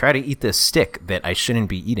and try to eat this stick that I shouldn't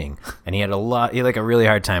be eating. And he had a really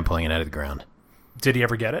hard time pulling it out of the ground. Did he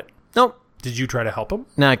ever get it? Nope. Did you try to help him?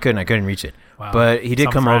 No, I couldn't reach it. Wow. But he did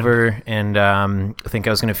Some come friend. over, and I think I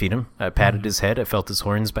was going to feed him. I patted his head. I felt his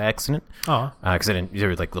horns by accident. Oh. Because they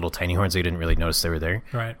were like little tiny horns, so you didn't really notice they were there.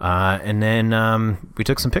 Right. And then we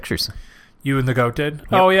took some pictures. You and the goat did? Yep.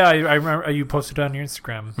 Oh, yeah. I remember you posted it on your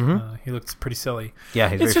Instagram. Mm-hmm. He looked pretty silly. Yeah,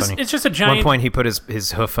 he's very funny. It's just a giant... At one point, he put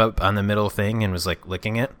his hoof up on the middle thing and was like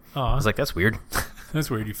licking it. Oh. I was like, that's weird. That's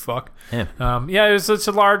weird, you fuck. Yeah. It's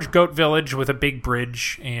a large goat village with a big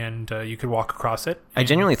bridge, and you could walk across it. I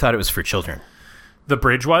genuinely thought it was for children. The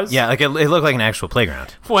bridge was? Yeah, like it looked like an actual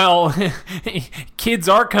playground. Well, kids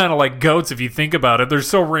are kind of like goats if you think about it. They're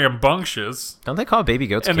so rambunctious. Don't they call baby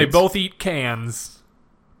goats and kids? They both eat cans.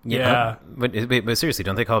 Yeah. But seriously,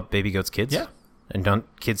 don't they call baby goats kids? Yeah. And don't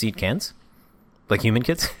kids eat cans? Like human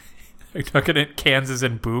kids? Are you talking at Kansas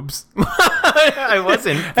and boobs? I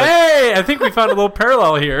wasn't. Hey, I think we found a little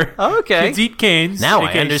parallel here. Okay. Kids eat cans. Now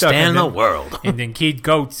I understand the world. And then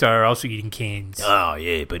goats are also eating cans. Oh,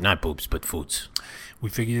 yeah, but not boobs, but foods. We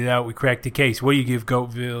figured it out. We cracked the case. What do you give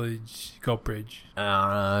Goat Bridge?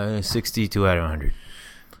 62 out of 100.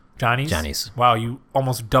 Johnny's. Wow, you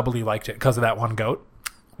almost doubly liked it because of that one goat.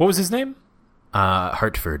 What was his name?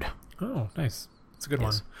 Hartford. Oh, nice. It's a good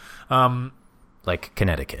Yes. one. Like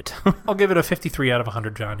Connecticut. I'll give it a 53 out of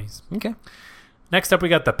 100 Johnny's. Okay. Next up, we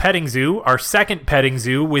got the petting zoo, our second petting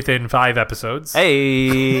zoo within 5 episodes.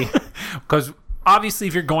 Hey. Because obviously,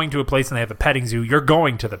 if you're going to a place and they have a petting zoo, you're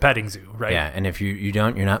going to the petting zoo, right? Yeah, and if you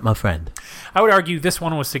don't, you're not my friend. I would argue this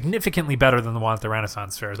one was significantly better than the one at the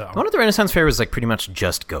Renaissance Fair, though. The one at the Renaissance Fair was like pretty much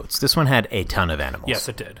just goats. This one had a ton of animals. Yes,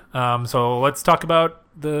 it did. So let's talk about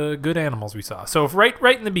the good animals we saw. So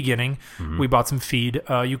right in the beginning, we bought some feed.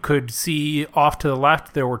 You could see off to the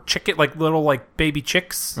left there were little baby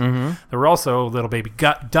chicks. Mm-hmm. There were also little baby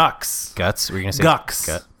ducks. Guts? Were you gonna say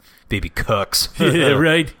Gucks? Baby cooks. Yeah,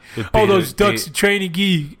 right. All those ducks are trying to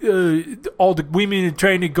get all the women are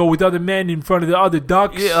trying to go with other men in front of the other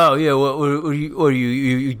ducks. Yeah, oh yeah. What are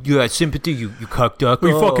you got sympathy? You cock duck.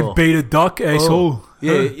 You fucking beta duck, asshole.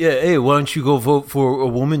 Yeah. Hey, why don't you go vote for a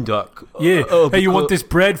woman duck? Yeah. Hey, you want this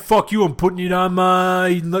bread? Fuck you! I'm putting it on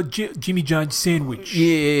my Jimmy John's sandwich.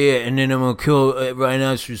 Yeah. And then I'm gonna kill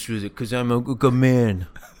rhinoceros with it because I'm a good man.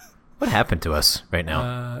 What happened to us right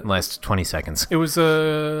now? In the last 20 seconds. It was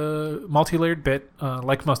a multi-layered bit,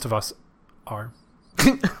 like most of us are.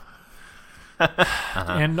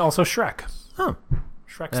 And also Shrek. Oh.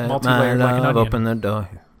 Shrek's multi-layered like an onion. Open the door.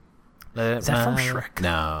 Is that from Shrek?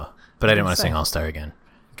 No. But I didn't want to sing All-Star again.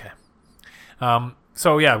 Okay.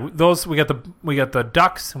 So yeah, we got the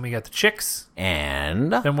ducks and we got the chicks.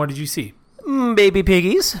 And Then what did you see? baby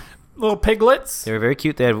piggies. Little piglets. They were very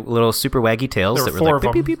cute. They had little super waggy tails. There were that 4 were of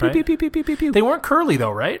like them, beep, beep, beep, beep, beep, beep, beep, beep. They weren't curly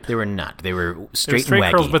though, right? They were not. They were They were straight and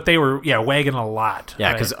waggy. curls, but they were wagging a lot. Yeah,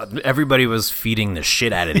 right? because everybody was feeding the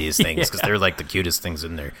shit out of these things because they're like the cutest things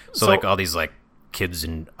in there. So like all these like kids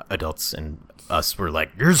and adults and us were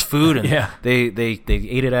like, "Here's food," and they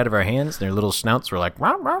ate it out of our hands. Their little snouts were like,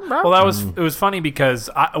 "Rah, rah, rah." Well, it was funny because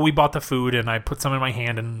we bought the food and I put some in my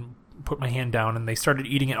hand and put my hand down and they started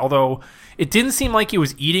eating it. Although it didn't seem like he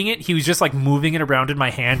was eating it, he was just like moving it around in my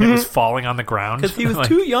hand. It was falling on the ground because he was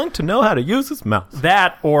too young to know how to use his mouth.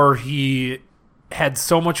 That, or he had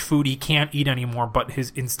so much food he can't eat anymore, but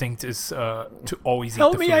his instinct is to always eat the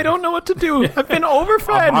food. Help me, I don't know what to do. I've been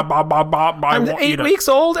overfed. I'm 8 weeks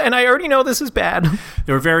old and I already know this is bad.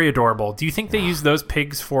 They were very adorable. Do you think they use those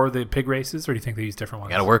pigs for the pig races, or do you think they use different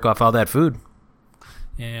ones? Gotta work off all that food.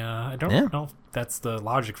 Yeah, I don't know if that's the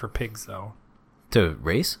logic for pigs, though. To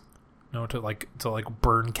race? No, to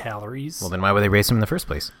burn calories. Well, then why would they race them in the first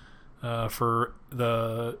place? For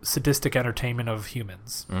the sadistic entertainment of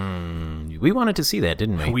humans. We wanted to see that,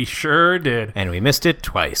 didn't we? We sure did. And we missed it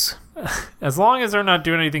twice. As long as they're not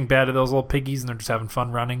doing anything bad to those little piggies and they're just having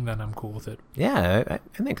fun running, then I'm cool with it. Yeah, I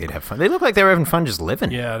think they'd have fun. They look like they were having fun just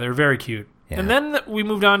living. Yeah, they're very cute. Yeah. And then we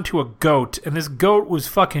moved on to a goat, and this goat was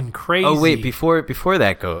fucking crazy. Oh wait, before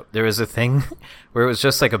that goat, there was a thing where it was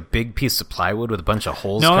just like a big piece of plywood with a bunch of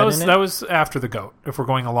holes. No, cut in it. that was after the goat. If we're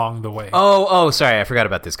going along the way. Oh, sorry, I forgot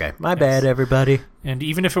about this guy. My bad, everybody. And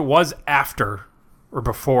even if it was after or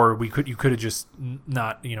before, you could have just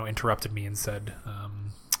not interrupted me and said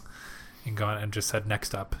and gone and just said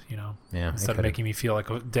next up. Yeah, instead of making me feel like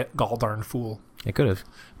a gall darn fool. It could have,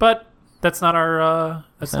 but. That's not our.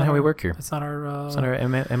 That's not how we work here. That's not our. It's not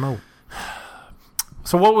our MO.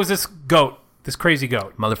 So what was this goat? This crazy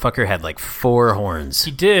goat? Motherfucker had like 4 horns.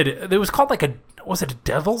 He did. It was called like a. Was it a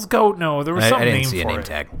devil's goat? No, there was some name for it. I didn't see a name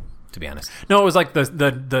tag, to be honest. No, it was like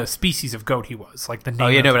the species of goat he was, like the name. Oh,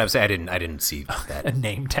 you know what I'm saying? I didn't see that. A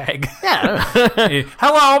name tag. Yeah.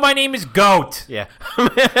 Hello, my name is Goat. Yeah.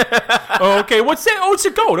 Okay, what's that? Oh, it's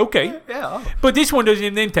a goat. Okay. Yeah. But this one doesn't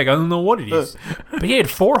have a name tag. I don't know what it is. But he had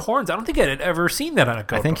 4 horns. I don't think I had ever seen that on a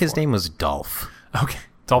goat. I think his name was Dolph. Okay.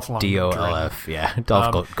 Dolph Lundgren. DOLF. Yeah.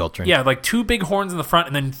 Dolph Gultrin. Yeah, like 2 big horns in the front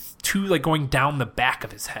and then 2 like going down the back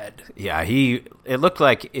of his head. Yeah, it looked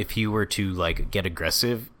like if he were to like get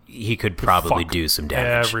aggressive, he could probably do some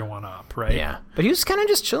damage. Everyone up, right? Yeah. But he was kind of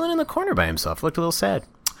just chilling in the corner by himself. Looked a little sad.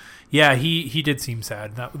 Yeah, he did seem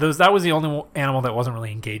sad. That was the only animal that wasn't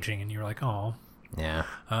really engaging, and you were like, oh. Yeah.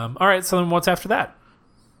 All right, so then what's after that?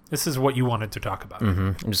 This is what you wanted to talk about.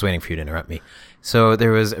 Mm-hmm. I'm just waiting for you to interrupt me. So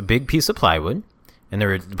there was a big piece of plywood, and there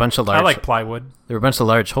were a bunch of large... I like plywood. There were a bunch of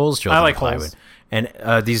large holes drilled in the plywood. Holes. And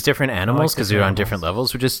these different animals, because they're on different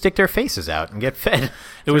levels, would just stick their faces out and get fed.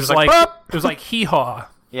 It was like hee-haw.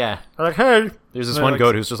 Yeah. Like, hey. There's this one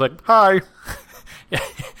goat who's just like, hi.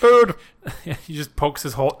 Food. He just pokes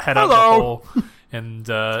his whole head out the hole. And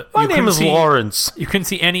my name is Lawrence. You couldn't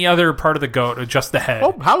see any other part of the goat, just the head.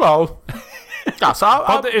 Oh, hello.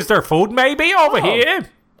 Is there food maybe over here?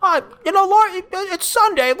 It's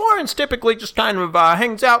Sunday. Lawrence typically just kind of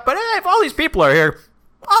hangs out. But hey, if all these people are here,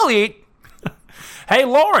 I'll eat. Hey,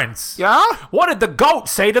 Lawrence. Yeah? What did the goat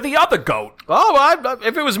say to the other goat? Oh,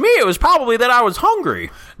 if it was me, it was probably that I was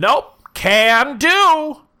hungry. Nope. Can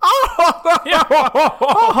do.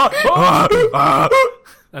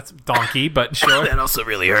 That's donkey, but sure. That also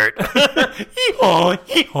really hurt.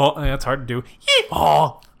 That's hard to do.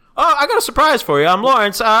 Oh, I got a surprise for you. I'm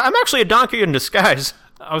Lawrence. I'm actually a donkey in disguise.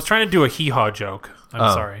 I was trying to do a hee-haw joke.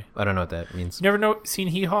 I'm sorry. I don't know what that means. You never seen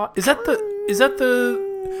hee-haw? Is that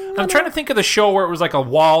the... I'm trying to think of the show where it was like a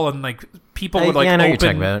wall and like people would like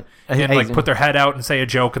open and like put their head out and say a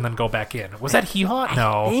joke and then go back in. Was that hee-haw?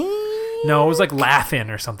 No, it was like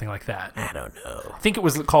Laugh-In or something like that. I don't know. I think it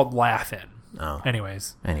was called Laugh-In. Oh. Anyway.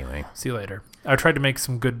 See you later. I tried to make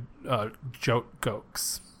some good joke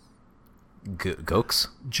jokes. Gokes?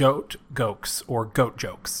 Jote gokes or goat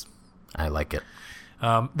jokes. I like it.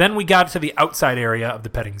 Then we got to the outside area of the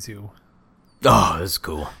petting zoo. Oh, that's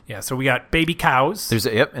cool. Yeah, so we got baby cows.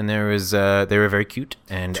 And there was they were very cute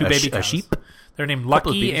and 2 baby cows. A sheep. They're named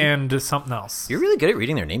Lucky and something else. You're really good at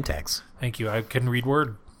reading their name tags. Thank you. I can read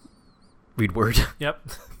word. Read word. Yep.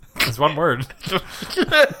 It's one word. So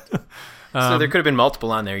there could have been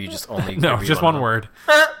multiple on there. You just only just one word.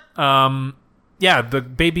 Yeah, the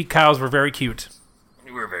baby cows were very cute. They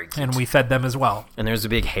were very cute. And we fed them as well. And there's a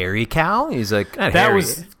big hairy cow. He's like, not that hairy.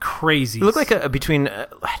 Was crazy. He looked like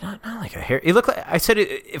not like a hairy. He looked like, I said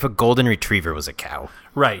if a golden retriever was a cow.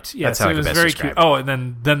 Right. Yeah, that's how I it was best very describe cute. it. Oh,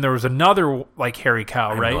 and then there was another like hairy cow,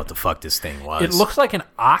 I right? don't know what the fuck this thing was. It looked like an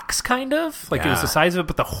ox, kind of. Like it was the size of it,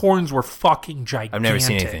 but the horns were fucking gigantic. I've never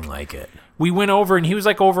seen anything like it. We went over, and he was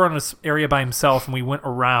like over on this area by himself, and we went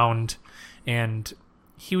around, and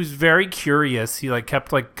he was very curious. He like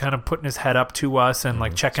kept like kind of putting his head up to us and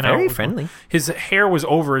like checking out. Very friendly. His hair was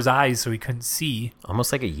over his eyes, so he couldn't see.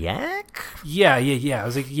 Almost like a yak? Yeah. It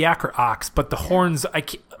was like yak or ox, but the horns.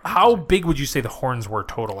 How big would you say the horns were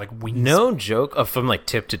total? Like wings? No joke. From like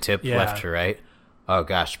tip to tip, left to right. Oh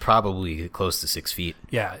gosh, probably close to 6 feet.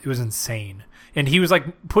 Yeah, it was insane. And he was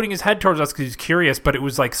like putting his head towards us because he's curious, but it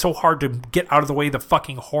was like so hard to get out of the way. The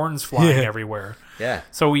fucking horns flying everywhere. Yeah.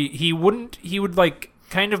 So he would like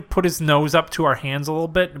kind of put his nose up to our hands a little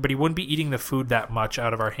bit, but he wouldn't be eating the food that much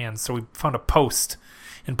out of our hands. So we found a post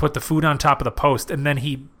and put the food on top of the post, and then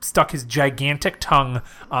he stuck his gigantic tongue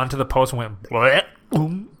onto the post and went bleh,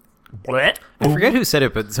 bleh. I forget who said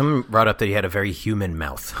it, but someone brought up that he had a very human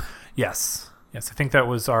mouth. Yes, I think that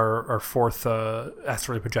was our fourth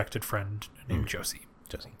astrally projected friend named Josie.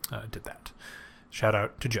 Did that. Shout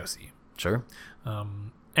out to Josie. Sure.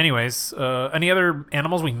 Anyways, any other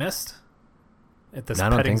animals we missed? at this I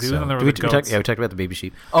don't petting think zoo. so. And there were we the goats. talked about the baby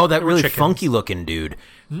sheep. Oh, that really chickens. funky looking dude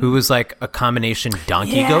who was like a combination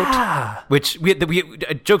donkey goat. Which,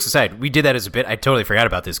 jokes aside, we did that as a bit. I totally forgot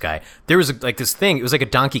about this guy. There was like this thing. It was like a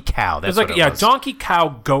donkey cow. That's It was like, what it was. donkey cow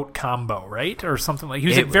goat combo, right? Or something like. He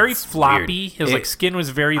was It like very was floppy. weird. His like skin was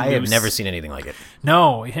very loose. I have never seen anything like it.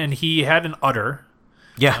 No, and he had an udder.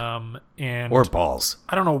 Yeah. And Or balls.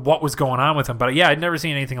 I don't know what was going on with him, but yeah, I'd never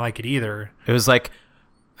seen anything like it either. It was like,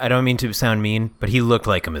 I don't mean to sound mean, but he looked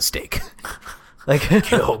like a mistake. Like,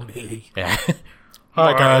 Kill me. yeah.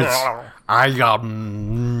 Hi guys.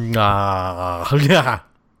 Yeah.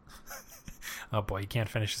 Oh boy, you can't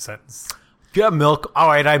finish the sentence. Yeah, milk. All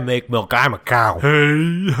right, I make milk. I'm a cow.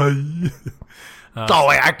 Hey. Oh,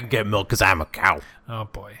 wait, I can get milk because I'm a cow. Oh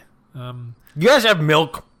boy. You guys have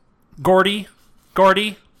milk? Gordy.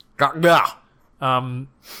 Yeah.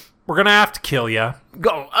 We're gonna have to kill you.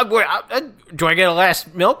 Go. Do I get a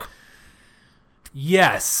last milk?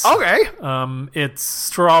 Yes. Okay. It's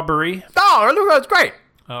strawberry. Oh, that's great.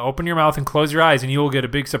 Open your mouth and close your eyes, and you will get a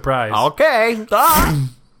big surprise. Okay. I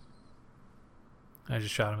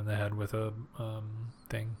just shot him in the head with a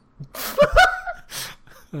thing.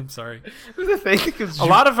 I'm sorry. The thing A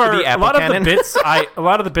lot of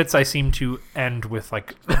the bits I seem to end with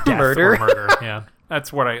like death Murder? or murder. Yeah,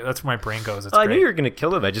 that's where my brain goes. It's I great. knew you were going to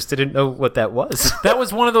kill him. I just didn't know what that was. That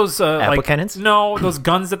was one of those Apple cannons? No, those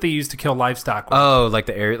guns that they used to kill livestock with. Oh, like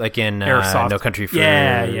the air, like in Airsoft. No Country for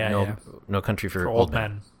No Country for Old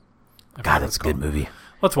Men. God, that's a good movie.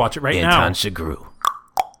 Let's watch it right now. Anton Chigurh.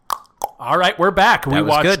 All right, we're back. We was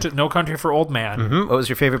watched good. No Country for Old Man. Mm-hmm. What was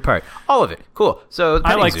your favorite part? All of it. Cool. So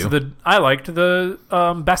I liked the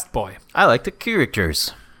Best Boy. I like the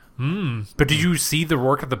characters. But did you see the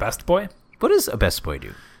work of the Best Boy? What does a best boy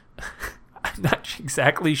do? I'm not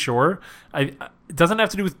exactly sure. It doesn't have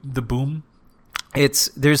to do with the boom.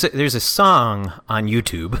 There's a song on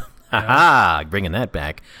YouTube. Haha, bringing that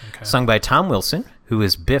back. Okay. Sung by Tom Wilson, who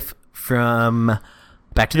is Biff from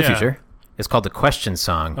Back to the Future. It's called the Question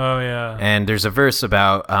Song. Oh yeah. And there's a verse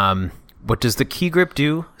about what does the key grip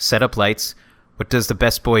do? Set up lights. What does the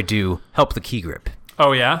best boy do? Help the key grip.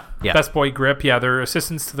 Oh yeah. Yeah. Best Boy grip. Yeah, they're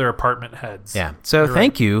assistants to their apartment heads. Yeah. So You're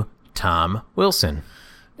thank you, Tom Wilson.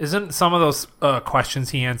 Isn't some of those questions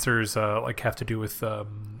he answers like have to do with?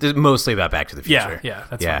 It's mostly about Back to the Future. Yeah,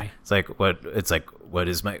 that's funny. It's like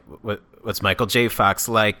what's Michael J. Fox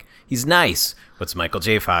like? He's nice. What's Michael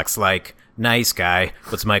J. Fox like? Nice guy.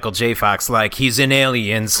 What's Michael J. Fox like? He's an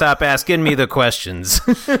alien. Stop asking me the questions.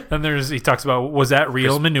 Then he talks about, was that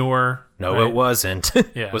real manure? No, Right? it wasn't.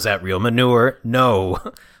 Yeah. Was that real manure? No.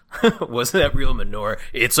 Was that real manure?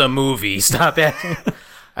 It's a movie. Stop asking.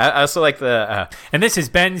 I also like the... And this has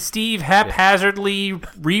been Steve haphazardly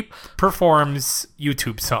performs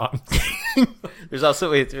YouTube songs. There's also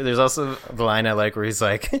the line I like where he's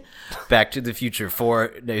like, Back to the Future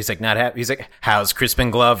 4. No, he's like, not happy. He's like, how's Crispin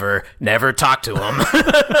Glover? Never talk to him.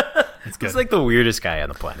 That's good. He's like the weirdest guy on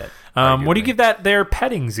the planet. What do you give that there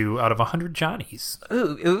petting zoo out of 100 Johnnies?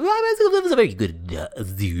 Ooh, that was a very good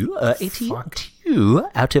zoo. 82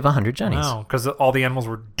 out of 100 Johnnies. Wow, because all the animals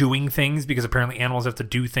were doing things, because apparently animals have to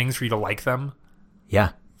do things for you to like them.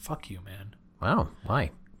 Yeah. Fuck you, man. Wow. Why?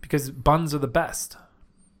 Because buns are the best.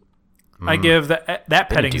 I give that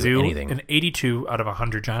petting do zoo anything. an 82 out of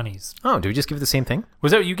 100 Johnnies. Oh, did we just give it the same thing?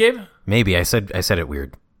 Was that what you gave? Maybe. I said it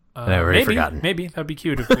weird. And I've already forgotten. Maybe. That'd be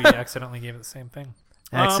cute if we accidentally gave it the same thing.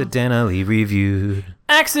 Accidentally reviewed.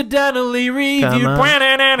 Accidentally reviewed. Come on.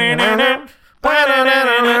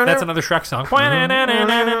 That's another Shrek song.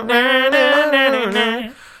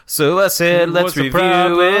 So I said, let's What's the review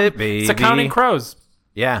problem? it, baby. It's a Counting Crows.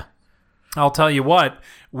 Yeah. I'll tell you what,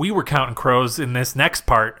 we were counting crows in this next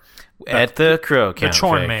part. At the Crow Count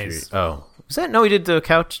Chorn Factory. maze. Oh. Was that? No, we did the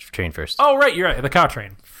cow train first. Oh, right, you're right. The cow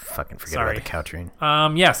train. Fucking forget Sorry. about the cow train.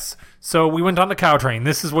 Yes. So we went on the cow train.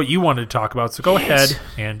 This is what you wanted to talk about. So go ahead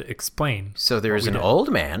and explain. So there's an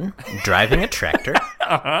old man driving a tractor.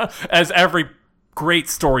 As every great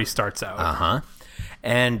story starts out. Uh-huh.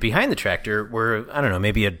 And behind the tractor were, I don't know,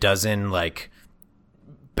 maybe a dozen, like,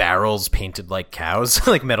 barrels painted like cows.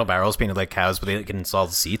 Like metal barrels painted like cows, but they can install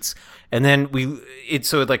the seats. And then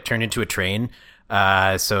it like turned into a train.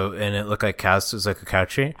 And it looked like cows, so it was like a cow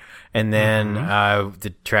train. And then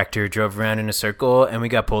the tractor drove around in a circle, and we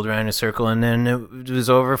got pulled around in a circle, and then it was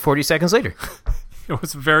over 40 seconds later. It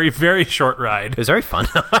was a very, very short ride. It was very fun.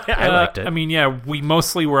 I liked it. I mean, yeah, we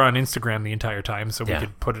mostly were on Instagram the entire time, so we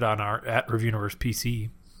could put it on our @ReviewUniverse PC.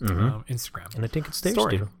 Instagram. And I think it's there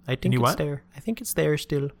Story. still. I think it's there. I think it's there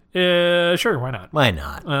still. Sure, why not? Why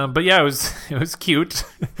not? But yeah, it was cute.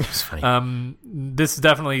 It's funny. This is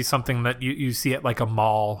definitely something that you see at like a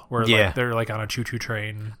mall where like, they're like on a choo-choo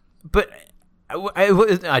train. But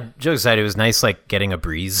joke aside, it was nice like getting a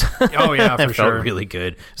breeze. Oh yeah, for It sure. felt really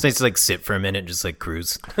good. It's nice to like sit for a minute and just like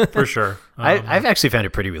cruise. For sure. I've actually found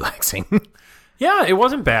it pretty relaxing. Yeah, it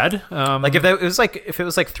wasn't bad. Like if it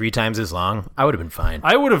was like 3 times as long, I would have been fine.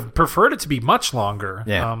 I would have preferred it to be much longer.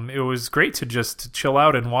 Yeah. It was great to just chill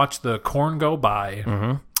out and watch the Chorn go by.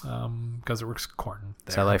 Because it works Chorn.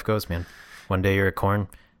 That's how life goes, man. One day you're a corn,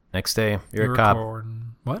 next day you're a cob.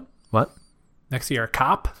 What? What? Next year, a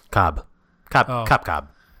cop? Cob. Cob.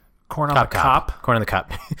 Corn on the cop? Corn on the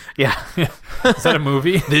cob. Yeah. Is that a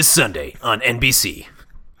movie? This Sunday on NBC.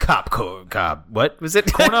 Cob. What was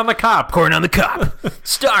it? Corn on the cop. Corn on the Cob.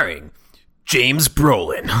 Starring James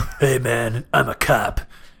Brolin. Hey man, I'm a cop.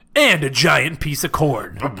 And a giant piece of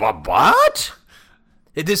corn. What?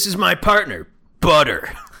 This is my partner,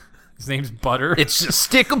 Butter. His name's Butter? It's a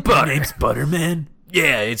stick of butter. Your name's Butterman?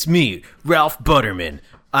 Yeah, it's me, Ralph Butterman.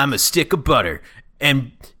 I'm a stick of butter.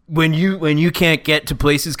 And when you can't get to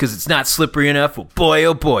places because it's not slippery enough, well, boy,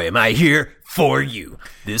 oh boy, am I here for you.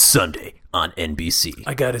 This Sunday on NBC.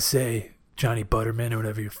 I gotta say, Johnny Butterman, or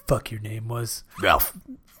whatever your fuck your name was. Ralph.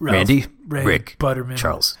 Randy, Rick, Butterman,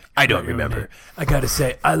 Charles. I don't remember. I gotta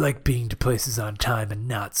say, I like being to places on time and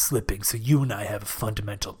not slipping, so you and I have a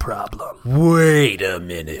fundamental problem. Wait a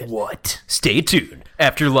minute. What? Stay tuned.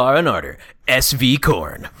 After Law and Order, SV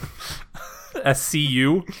Corn.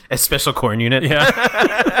 SCU? A special corn unit. Yeah.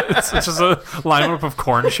 It's just a lineup of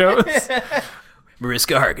corn shows.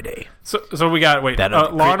 Mariska Hargitay. So we got,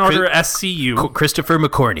 Law and Order SCU. Christopher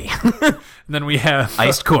McCorney. And then we have...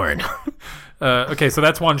 Iced Corn. Okay, so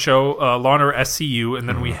that's one show, Law and Order SCU, and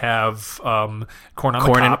then we have Corn on the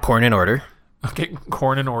Cob. Corn in Order. Okay,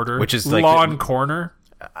 Corn in Order. Which is like... Law and Corner.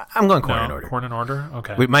 I'm going Corn in Order. Corn in Order?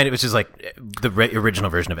 Okay. Which is like the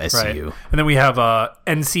original version of SCU. Right. And then we have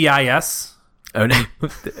NCIS. Oh, no.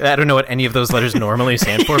 I don't know what any of those letters normally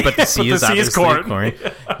stand for, but the C is obviously corn.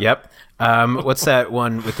 Yep. What's that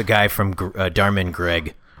one with the guy from Dharma and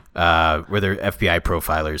Greg, where they're FBI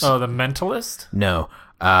profilers? Oh, The Mentalist? No.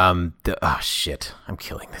 Shit. I'm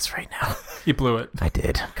killing this right now. You blew it. I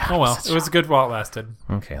did. God, oh, well. It was good while it lasted.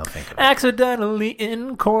 Okay, I'll think of it. Accidentally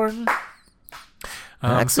in corn.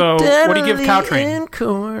 So, what do you give Cow Train? In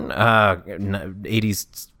corn.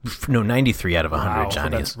 80s... No, 93 out of 100, wow,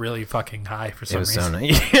 Johnny. That's really fucking high for some reason. So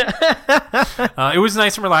nice. It was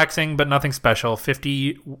nice and relaxing, but nothing special.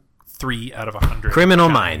 53 out of 100. Criminal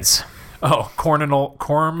Minds. Oh, Corminal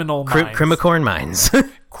Minds. Crimicorn Minds.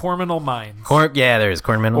 Corminal Minds. Yeah, there is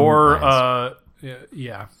Corminal Minds.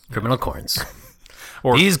 Yeah. Criminal Corns.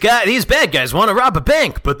 Or these bad guys want to rob a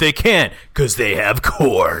bank, but they can't because they have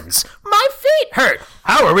corns. My feet hurt.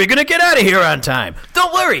 How are we going to get out of here on time?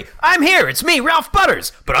 Don't worry. I'm here. It's me, Ralph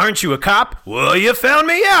Butters. But aren't you a cop? Well, you found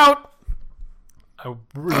me out. I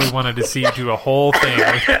really wanted to see you do a whole thing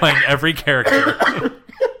with playing every character.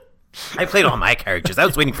 I played all my characters. I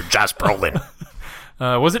was waiting for Josh Brolin.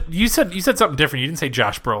 Was it you said something different? You didn't say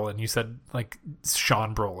Josh Brolin. You said like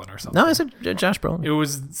Sean Brolin or something. No, I said Josh Brolin. It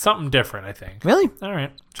was something different, I think. Really? All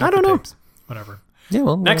right. I don't know. Whatever. Yeah.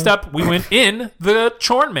 Well. Next up, we went in the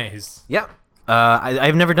Chorn maze. Yeah.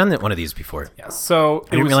 I've never done one of these before. Yeah. So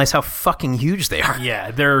I didn't realize how fucking huge they are. Yeah.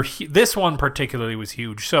 This one particularly was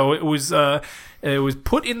huge. So it was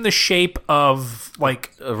put in the shape of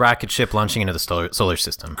like a rocket ship launching into the solar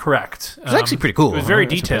system. Correct. It was actually pretty cool. It was very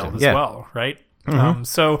detailed as well, right? Mm-hmm.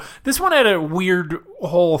 So this one had a weird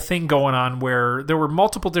whole thing going on where there were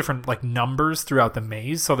multiple different like numbers throughout the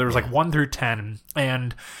maze. So there was like 1 through 10,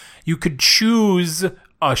 and you could choose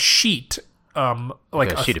a sheet,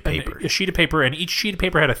 like a sheet of paper. A sheet of paper, and each sheet of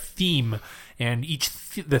paper had a theme, and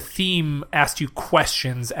the theme asked you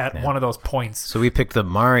questions at one of those points. So we picked the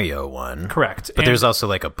Mario one. Correct. But there's also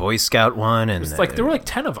like a Boy Scout one. And there were like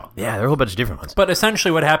 10 of them. Yeah, there were a whole bunch of different ones. But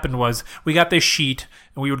essentially what happened was we got this sheet,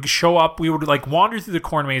 and we would show up, we would like wander through the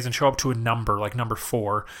corn maze and show up to a number, like number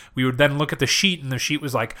 4. We would then look at the sheet, and the sheet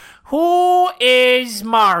was like, who is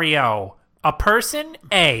Mario? A person?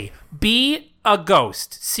 A. B. A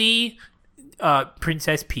ghost. C.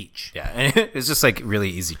 Princess Peach. Yeah, and it's just like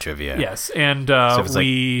really easy trivia. Yes, and so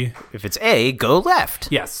if it's A, go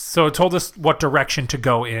left. Yes, so it told us what direction to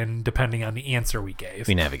go in depending on the answer we gave.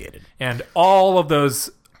 We navigated, and all of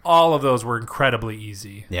those were incredibly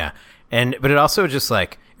easy. Yeah, but it also just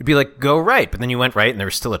like it'd be like go right, but then you went right, and there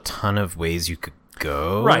were still a ton of ways you could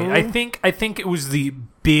go. Right, I think it was the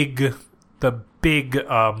big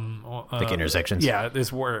like intersections. Yeah, it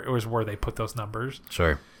was where they put those numbers.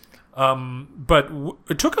 Sure. But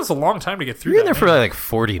it took us a long time to get through. We were in there for like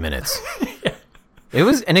 40 minutes. Yeah.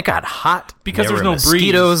 It got hot because there was no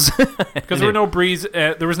mosquitoes. Because there were no breeze.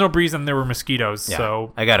 There was no breeze, and there were mosquitoes. Yeah.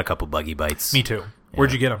 So I got a couple buggy bites. Me too.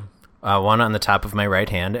 Where'd you get them? One on the top of my right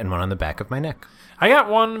hand and one on the back of my neck. I got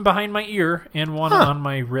one behind my ear and one on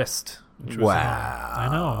my wrist. Which was, wow! I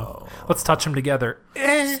know. Let's touch them together.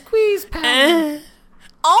 Squeeze, pound.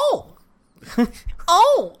 Oh.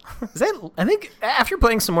 Oh! Is that? I think after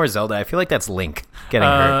playing some more Zelda, I feel like that's Link getting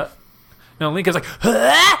hurt. No, Link is like,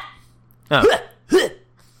 oh.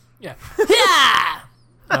 yeah.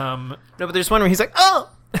 No, but there's one where he's like, oh,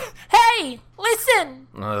 Hey, listen.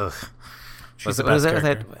 ugh. She's What the was best that?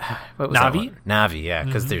 character. What was Navi? that one? Navi, yeah,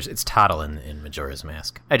 because it's Toddle in Majora's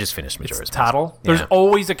Mask. I just finished Majora's Mask. Toddle. Yeah. There's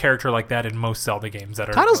always a character like that in most Zelda games that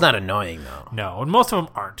are. Toddle's not annoying though. No, and most of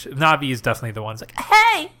them aren't. Navi is definitely the ones like,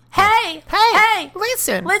 Hey,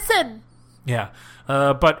 Listen. listen. yeah.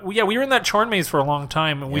 But we were in that Chorn maze for a long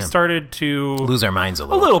time, and we started to Lose our minds a a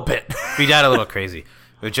little. little bit. We got a little crazy.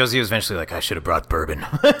 But Josie was eventually like, I should have brought bourbon.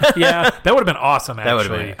 Yeah, that would have been awesome.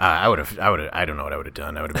 Actually, That would have been. I don't know what I would have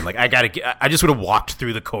done. I would have been like, I just would have walked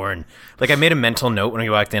through the corn. Like I made a mental note when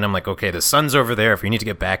we walked in. I'm like, okay, the sun's over there. If we need to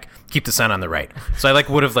get back, keep the sun on the right. So I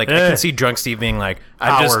would have I can see Drunk Steve being like,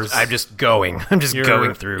 I'm just going. I'm just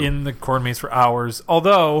going through in the corn maze for hours.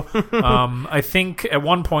 Although, I think at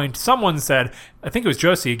one point someone said, I think it was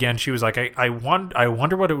Josie again. She was like, I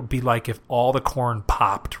wonder what it would be like if all the corn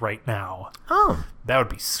popped right now. Oh, That would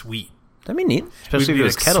be sweet. that'd be neat. Especially We'd if it be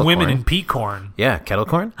was like kettle swimming corn. in peat corn. Yeah, kettle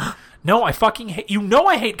corn. No, I fucking hate. You know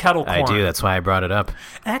I hate kettle corn. I do. That's why I brought it up.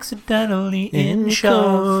 Accidentally in shove.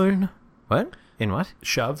 corn. What? In what?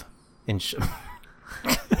 Shove. In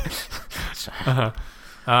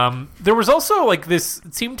There was also like this.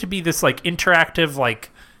 It seemed to be this like interactive like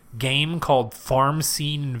game called Farm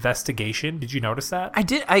Scene Investigation. Did you notice that? I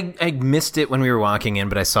did. I missed it when we were walking in,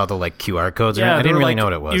 but I saw the QR codes. I they didn't were, really like, know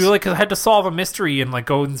what it was. You had to solve a mystery and like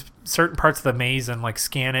go in certain parts of the maze and like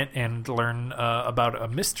scan it and learn about a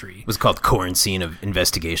mystery. It was called Corn Scene of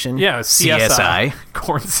Investigation. Yeah, CSI.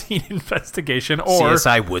 Corn Scene Investigation, or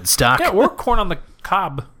CSI Woodstock. yeah, or Corn on the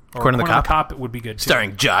Cob. Or Corn on the Cob? It would be good too.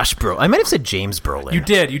 Starring Josh Brolin. I might have said James Brolin. You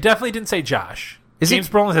did. You definitely didn't say Josh. Is James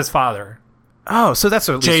Brolin is his father. Oh, so that's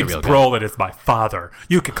at least James a real guy. Brolin is my father.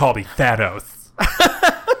 You could call me Thanos.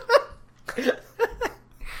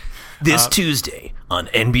 This Tuesday on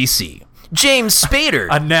NBC, James Spader.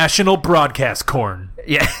 A national broadcast corn.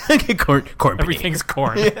 Yeah, corn. Everything's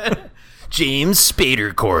corn. James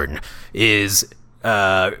Spader corn is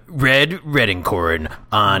redding corn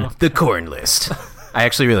on the corn list. I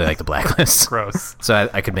actually really like the black list. Gross. So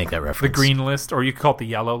I could make that The reference. green list, or you could call it the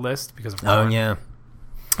yellow list because of Oh, corn. yeah.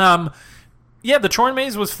 Yeah, the Chorn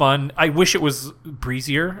maze was fun. I wish it was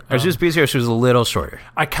breezier. It was just easier. She was a little shorter.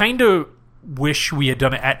 I kind of wish we had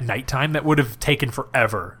done it at nighttime. That would have taken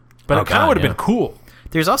forever. But Oh, it kind God, of would have yeah. been cool.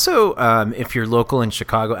 There's also, if you're local in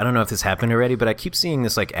Chicago, I don't know if this happened already, but I keep seeing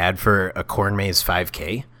this like ad for a corn maze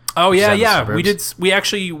 5K. Oh, which is yeah, out in the yeah. suburbs. We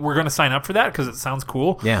actually were going to sign up for that because it sounds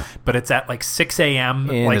cool. Yeah. But it's at like 6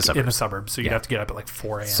 a.m. In like the in the suburbs. So you'd have to get up at like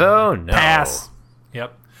 4 a.m. So, no. Pass.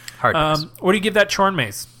 Yep. Hard pass. What do you give that Chorn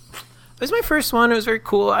maze? It was my first one. It was very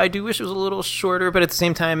cool. I do wish it was a little shorter, but at the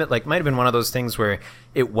same time, it might have been one of those things where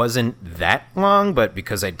it wasn't that long, but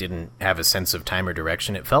because I didn't have a sense of time or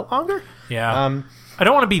direction, it felt longer. Yeah. I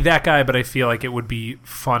don't want to be that guy, but I feel like it would be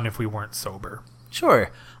fun if we weren't sober.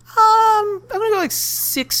 Sure. I'm gonna go like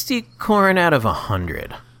 60 corn out of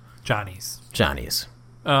 100. Johnny's.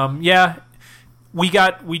 Yeah. We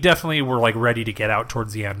definitely were like ready to get out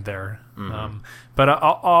towards the end there. But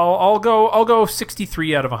I'll go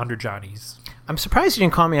 63 out of 100 Johnnies. I'm surprised you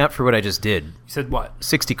didn't call me out for what I just did. You said what?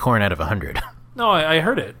 60 corn out of 100. No, I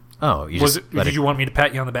heard it. Oh, Did you want me to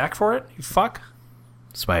pat you on the back for it? You fuck.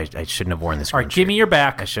 That's why I shouldn't have worn this All green right, shirt. give me your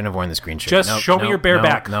back. I shouldn't have worn this green shirt. Just show me your bare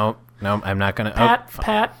back. No, I'm not going to.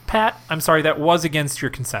 Pat. I'm sorry, that was against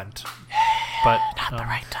your consent. But Not the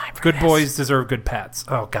right time for good this. boys deserve good pats.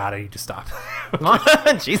 Oh, God, I need to stop.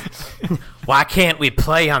 Jeez. Why can't we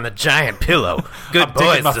play on the giant pillow? Good I'm digging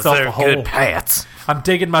boys myself a deserve hole. good pats. I'm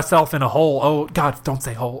digging myself in a hole. Oh, God, don't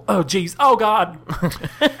say hole. Oh, jeez. Oh, God.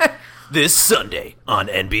 This Sunday on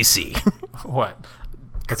NBC, What?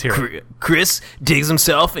 Let's hear it. Chris digs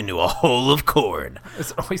himself into a hole of corn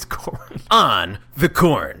It's always corn. on the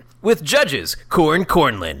corn with judges Corn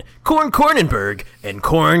Cornlin, Corn Cornenberg, and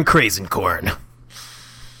Corn Crazencorn.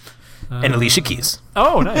 And Alicia Keys.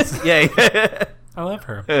 Oh, nice. Yay. I love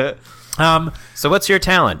her. So what's your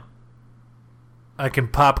talent? I can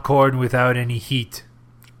pop corn without any heat.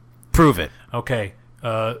 Prove it. Okay.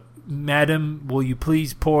 Madam, will you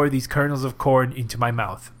please pour these kernels of corn into my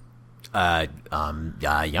mouth? Yeah.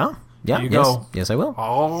 Yeah. There you yes. go. Yes, I will.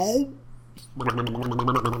 Oh.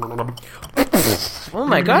 Oh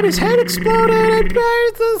my God, his head exploded.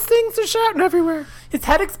 Those things are shouting everywhere. His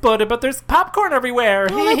head exploded, but there's popcorn everywhere.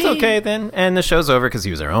 Well, that's okay then. And the show's over because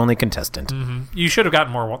he was our only contestant. You should have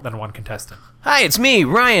gotten more than one contestant. Hi, it's me,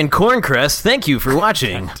 Ryan Corncrest. Thank you for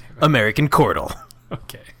watching American Cordle.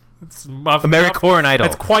 Okay. It's Americorn Idol.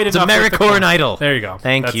 That's quite enough. It's Americorn Idol. There you go.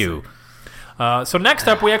 Thank you. So next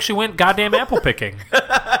up, we actually went goddamn apple picking.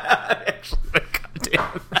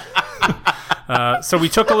 So we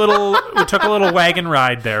took a little wagon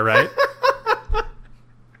ride there, right?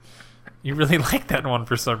 You really like that one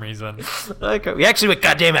for some reason. We actually went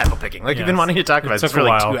goddamn apple picking. You've been wanting to talk about this for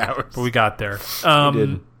like 2 hours. But we got there. We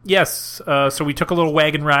did. Yes. So we took a little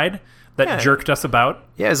wagon ride that jerked us about.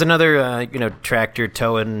 Yeah, there's another tractor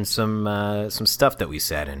towing some stuff that we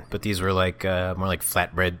sat in, but these were like more like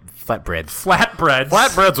flatbreads.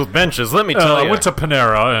 Flatbreads with benches. Let me tell you. I went to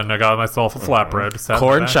Panera and I got myself a flatbread.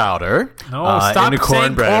 Corn chowder. No, stop saying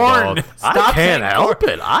cornbread corn. ball. Stop I can't saying help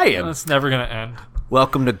it. I am. It's never gonna end.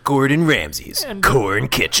 Welcome to Gordon Ramsay's Corn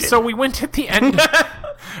Kitchen. So we went at the end.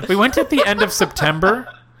 We went at the end of September.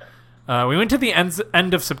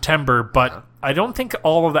 End of September, but I don't think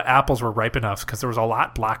all of the apples were ripe enough because there was a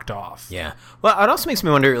lot blacked off. Yeah. Well, it also makes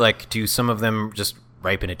me wonder, do some of them just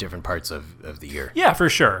ripen at different parts of the year? Yeah, for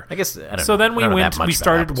sure. I guess, I don't know. So then we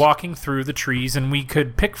started apples. walking through the trees, and we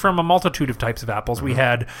could pick from a multitude of types of apples. We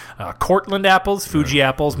had Cortland apples, Fuji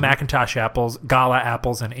apples, Macintosh apples, Gala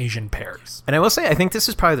apples, and Asian pears. And I will say, I think this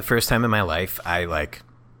is probably the first time in my life I,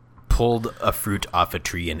 pulled a fruit off a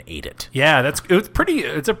tree and ate it. Yeah, it's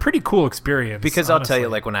a pretty cool experience. Because honestly, I'll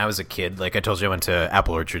tell you, when I was a kid, I told you I went to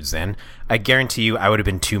apple orchards then, I guarantee you I would have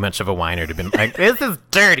been too much of a whiner to have been like, this is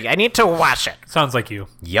dirty, I need to wash it. Sounds like you.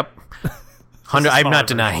 Yep. I'm not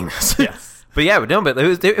denying this. Yes. But yeah, no, but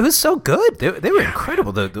it was so good. They were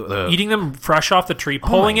incredible. The eating them fresh off the tree,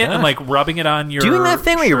 pulling it and rubbing it on your doing that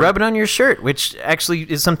thing where you shirt. rub it on your shirt, which actually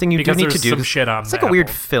is something you do need to do. Some shit on it's the like a weird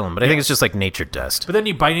apple. film, but I think it's just like nature dust. But then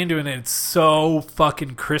you bite into it and it's so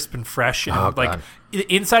fucking crisp and fresh. And God.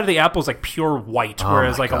 The inside of the apple is like pure white,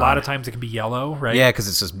 whereas my a lot of times it can be yellow, right? Yeah, because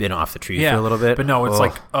it's just been off the tree for a little bit. But no,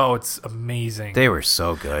 it's it's amazing. They were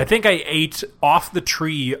so good. I think I ate off the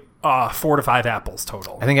tree 4 to 5 apples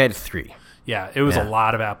total. I think I had 3. Yeah, it was a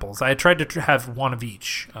lot of apples. I tried to have one of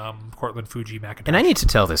each, Cortland, Fuji, Macintosh. And I need to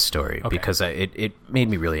tell this story because it made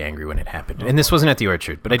me really angry when it happened. And this wasn't at the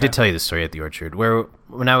orchard, but I did tell you this story at the orchard, where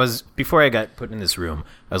before I got put in this room,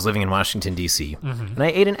 I was living in Washington, D.C., and I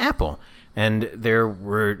ate an apple. And there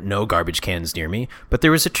were no garbage cans near me, but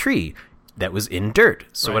there was a tree that was in dirt.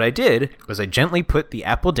 So what I did was I gently put the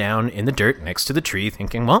apple down in the dirt next to the tree,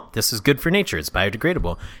 thinking, well, this is good for nature. It's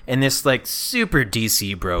biodegradable. And this super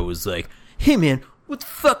DC bro was like, hey man, what the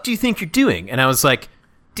fuck do you think you're doing? And I was like,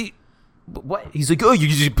 what? He's like, oh, you're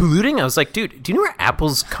just polluting? I was like, dude, do you know where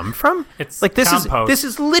apples come from? It's this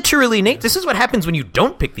is literally this is what happens when you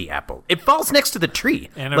don't pick the apple. It falls next to the tree.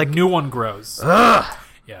 And a new one grows. Ugh.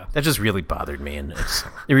 Yeah. That just really bothered me. And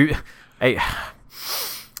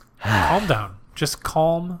Calm down. Just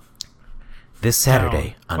calm. This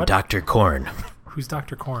Saturday on What? Dr. Corn. Who's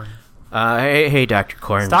Dr. Corn? Hey, Dr.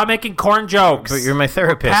 Corn. Stop making corn jokes. But you're my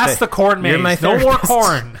therapist. Pass the corn maze. You're my No more therapist.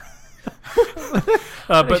 corn.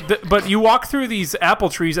 But you walk through these apple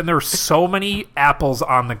trees and there are so many apples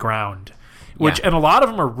on the ground, and a lot of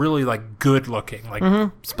them are really good looking.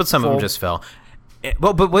 But some of them just fell.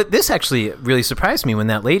 Well, but what this actually really surprised me when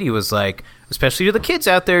that lady was like, especially to the kids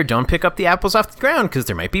out there, don't pick up the apples off the ground because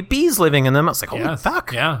there might be bees living in them. I was like, holy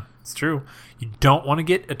fuck. Yeah, it's true. You don't want to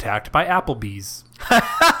get attacked by applebees.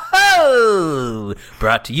 Oh,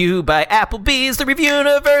 brought to you by Applebee's. The review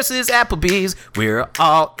universe is Applebee's. We're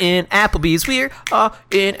all in Applebee's. We're all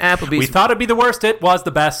in Applebee's. We thought it'd be the worst. It was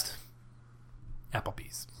the best.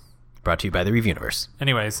 Applebee's. Brought to you by the review universe.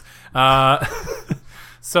 Anyways,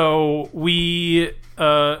 so we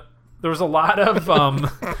there was a lot of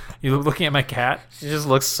you looking at my cat. She just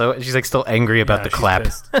looks she's still angry about the clap.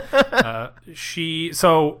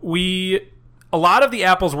 A lot of the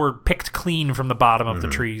apples were picked clean from the bottom of the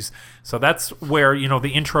trees. So that's where,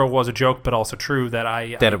 the intro was a joke, but also true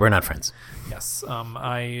that we're not friends. Yes.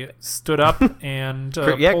 I stood up and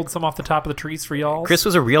pulled some off the top of the trees for y'all. Chris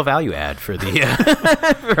was a real value add for the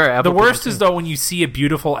for our apple. The worst is though when you see a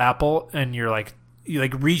beautiful apple and you're you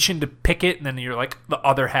reach in to pick it and then you're the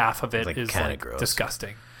other half of it is kind of gross.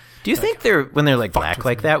 disgusting. Do you think when they're black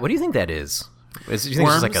like that, what do you think that is? Do you think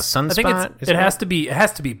it's just like a sunspot? I think it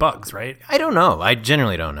has to be bugs, right? I don't know. I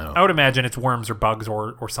generally don't know. I would imagine it's worms or bugs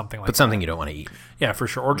or something like that. But something you don't want to eat. Yeah, for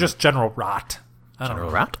sure. Or just general rot.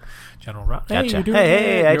 General rot? General rot. Gotcha.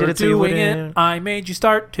 Hey, I did it so you wouldn't. I made you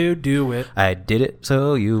start to do it. I did it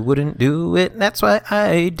so you wouldn't do it. That's why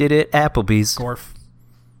I did it. Applebee's. Gorf.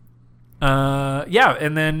 Yeah,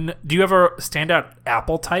 and then do you have a standout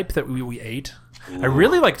apple type that we ate? Ooh. I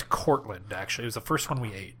really liked Cortland, actually. It was the first one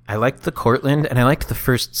we ate. I liked the Cortland, and I liked the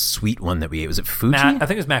first sweet one that we ate. Was it Fuji? I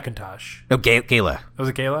think it was Macintosh. No, Gala. Was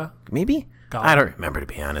it Gala? Maybe? Gala. I don't remember, to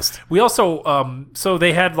be honest. We also, so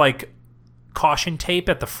they had, like, caution tape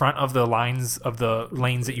at the front of the lines of the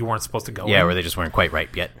lanes that you weren't supposed to go in. Yeah, where they just weren't quite right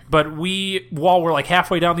yet. But while we're like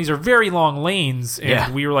halfway down, these are very long lanes,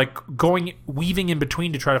 and we were like weaving in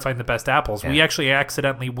between to try to find the best apples. Yeah. We actually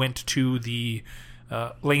accidentally went to the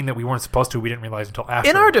lane that we weren't supposed to. We didn't realize until after.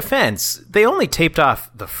 In our defense, they only taped off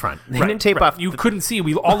the front. They didn't tape off. You couldn't see.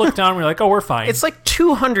 We all looked down and we were like, oh, we're fine. It's like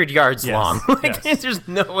 200 yards long. There's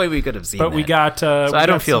no way we could have seen that. But we got... so I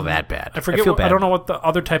don't feel that bad. I forget. I don't know what the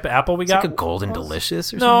other type of apple we got. Like a Golden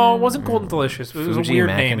Delicious or something? No, it wasn't Golden Delicious. It was Fuji, a weird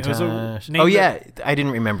Macintosh. name. It was a name I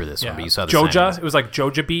didn't remember this one, but you saw the Joja. signs. It was like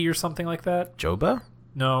Joja Bee or something like that. Joba?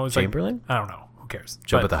 No, it was Chamberlain? I don't know. Who cares?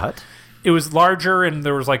 Joba the Hutt? It was larger and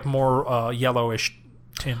there was like more yellowish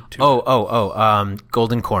tint to it.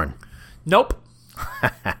 Golden Corn. Nope.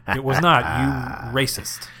 It was not. You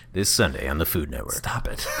racist. This Sunday on the Food Network. Stop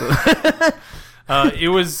it. It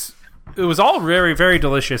was all very, very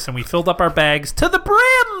delicious, and we filled up our bags to the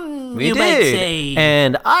brim. We did,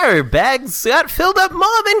 and our bags got filled up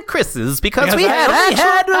more than Chris's because we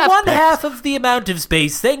had one half of the amount of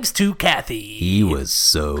space thanks to Kathy. He was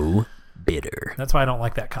so bitter. That's why I don't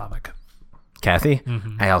like that comic. Kathy?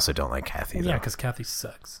 Mm-hmm. I also don't like Kathy. Yeah, because Kathy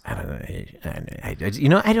sucks. I don't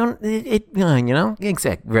know. I don't.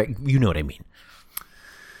 Exactly. Right. You know what I mean.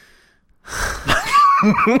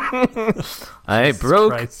 I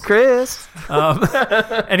broke Christ. Chris.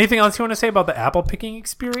 Anything else you want to say about the apple picking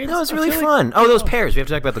experience? No, it was really fun. Those pears. We have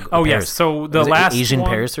to talk about the pears. Yes. So the last Asian one,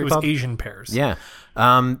 pears. It was Asian pears. Yeah.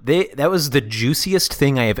 That was the juiciest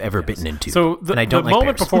thing I have ever bitten into. So the like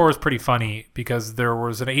moment pears. before was pretty funny because there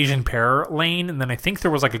was an Asian pear lane, and then I think there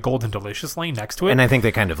was like a Golden Delicious lane next to it. And I think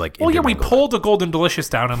they kind of like. Well, yeah, we pulled the Golden Delicious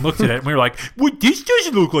down and looked at it, and we were like, well, "This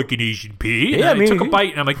doesn't look like an Asian pear." Yeah, and I took a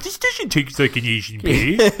bite, and I'm like, "This doesn't taste like an Asian pear."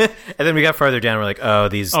 And then we got farther down, we're like, "Oh,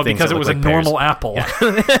 these things because that it was look a like normal pears. apple."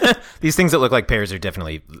 Yeah. These things that look like pears are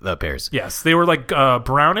definitely the pears. Yes, they were like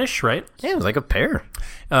brownish, right? Yeah, it was like a pear.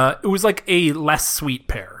 It was like a less sweet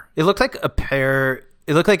pear. It looked like a pear.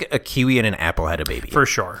 It looked like a kiwi and an apple had a baby. For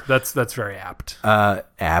sure. That's very apt.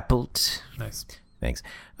 Appled. Nice. Thanks.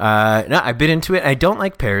 No, I bit into it. I don't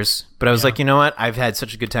like pears, but I was like, you know what? I've had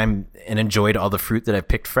such a good time and enjoyed all the fruit that I've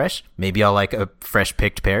picked fresh. Maybe I'll like a fresh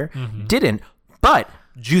picked pear. Mm-hmm. Didn't, but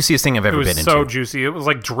juiciest thing I've ever been into. It was so juicy. It was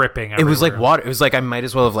like dripping everywhere. It was like water. It was like I might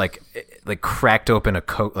as well have like cracked open a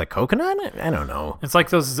coconut. I don't know. It's like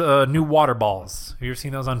those new water balls. Have you ever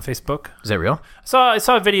seen those on Facebook? Is that real? I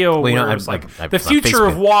saw a video where it was like the future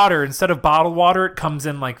of water. Instead of bottled water, it comes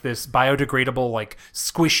in like this biodegradable, like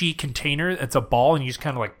squishy container. It's a ball, and you just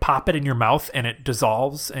kind of like pop it in your mouth, and it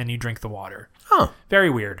dissolves, and you drink the water. Oh, very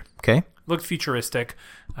weird. Okay. Looked futuristic.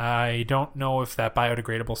 I don't know if that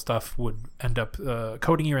biodegradable stuff would end up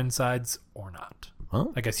coating your insides or not.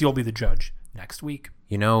 Well, I guess you'll be the judge next week.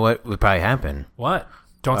 You know what would probably happen? What?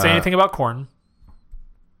 Don't say anything about corn.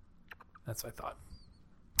 That's what I thought.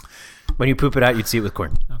 When you poop it out, you'd see it with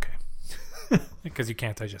corn. Okay. Because you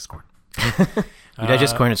can't digest corn. You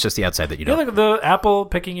digest corn, it's just the outside that you don't. Yeah, the apple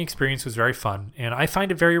picking experience was very fun, and I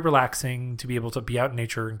find it very relaxing to be able to be out in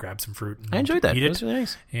nature and grab some fruit. And I enjoyed that. Eat it was really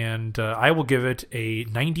nice. And I will give it a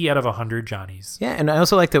 90 out of 100 Johnnies. Yeah, and I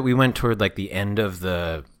also like that we went toward like the end of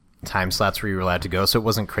the time slots where you were allowed to go, so it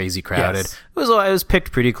wasn't crazy crowded. Yes. It was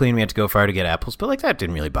picked pretty clean. We had to go far to get apples, but like that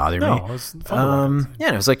didn't really bother me. No, it was fun.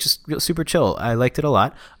 Yeah, it was like just super chill. I liked it a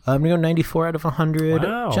lot. I'm gonna go 94 out of 100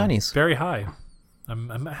 Johnnies. Very high.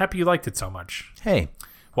 I'm happy you liked it so much. Hey.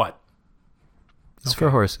 What? It's for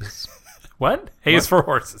horses. What? Hey, it's for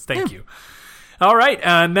horses. Thank you. All right.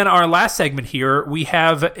 And then our last segment here, we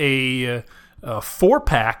have a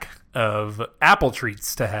 4-pack of apple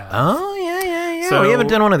treats to have. Oh, yeah. So, we haven't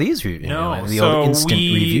done one of these. The old instant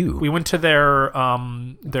review. We went to their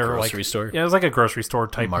grocery store. Yeah, it was like a grocery store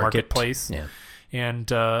type marketplace. Yeah. And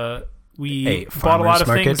We Hey, bought a lot farmer's of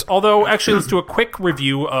market. things. Although, actually, let's do a quick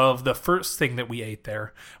review of the first thing that we ate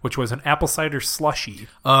there, which was an apple cider slushy.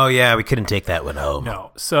 Oh, yeah, we couldn't take that one home.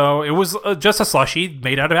 No. So it was just a slushy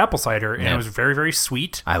made out of apple cider, and it was very, very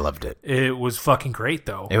sweet. I loved it. It was fucking great,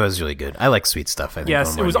 though. It was really good. I like sweet stuff, I think.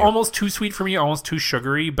 Yes, it was almost too sweet for me, almost too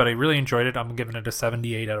sugary, but I really enjoyed it. I'm giving it a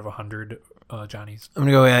 78 out of 100 Johnny's. I'm going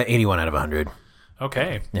to go 81 out of 100.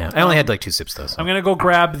 Okay. Yeah, I only had like 2 sips, though. So. I'm going to go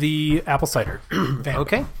grab the apple cider.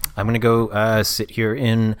 Okay. I'm going to go sit here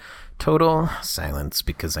in total silence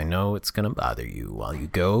because I know it's going to bother you while you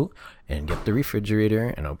go and get the refrigerator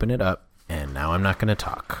and open it up. And now I'm not going to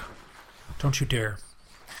talk. Don't you dare.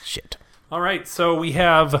 Shit. All right, so we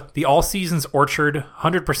have the All Seasons Orchard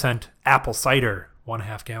 100% apple cider,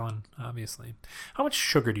 1.5 gallon, obviously. How much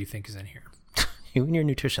sugar do you think is in here? You and your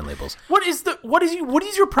nutrition labels. What is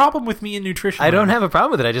your problem with me in nutrition? I don't have a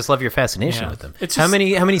problem with it. I just love your fascination Yeah. with them. It's how just-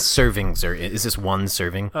 many servings is this one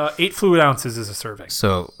serving? 8 fluid ounces is a serving.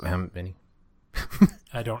 So how many?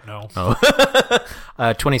 I don't know.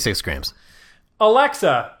 26 grams.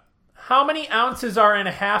 Alexa, how many ounces are in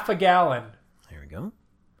half a gallon? There we go.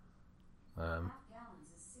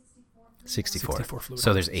 64. 64 fluid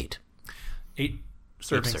So there's 8. 8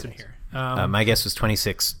 servings in servings. here. My guess was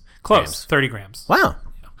 26. Close, grams. 30 grams. Wow.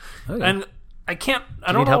 Okay. And I don't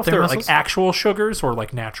need know help if there, they're muscles? like actual sugars or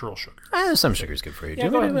like natural sugar. Some sugar's good for you. Yeah,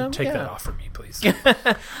 go ahead and take that off for me, please.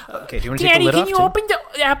 Okay, do you want to take the Daddy, lid can off you too? open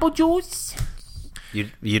the apple juice?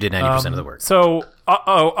 You did 90% of the work. So,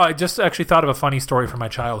 I just actually thought of a funny story from my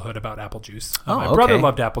childhood about apple juice. My brother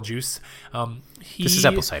loved apple juice. This is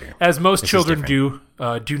apple cider. As most This is children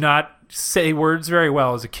do not say words very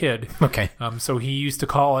well as a kid. Okay. So he used to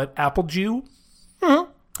call it apple Jew.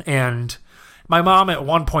 And my mom at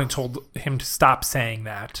one point told him to stop saying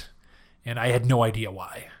that. And I had no idea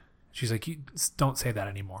why. She's like, you don't say that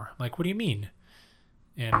anymore. I'm like, what do you mean?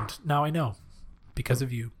 And now I know. Because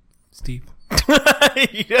of you, Steve. I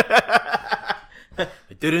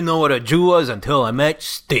didn't know what a Jew was until I met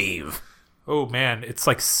Steve. Oh, man. It's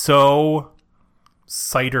like so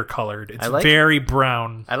cider colored. It's like- very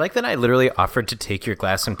brown. I like that I literally offered to take your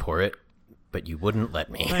glass and pour it, but you wouldn't let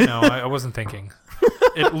me. I know. I wasn't thinking.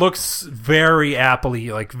 It looks very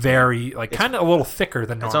appley, like very, like kind of a little thicker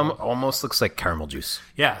than It normal. almost looks like caramel juice.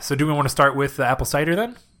 Yeah. So do we want to start with the apple cider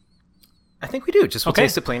then? I think we do. Just we'll Okay.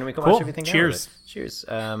 taste it plain and we can Cool. wash everything Cheers. out of it. Cheers.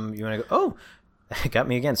 You want to go? Oh, it got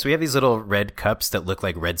me again. So we have these little red cups that look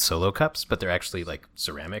like red Solo cups, but they're actually like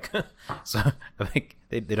ceramic. So I think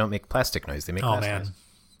they don't make plastic noise. They make Oh, glass man. noise.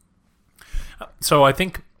 So I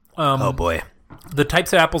think Oh, boy. the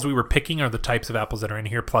types of apples we were picking are the types of apples that are in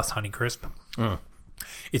here, plus Honeycrisp.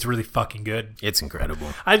 It's really fucking good. It's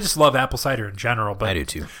incredible. I just love apple cider in general, but I do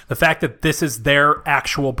too. the fact that this is their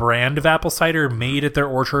actual brand of apple cider made at their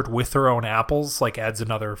orchard with their own apples, like adds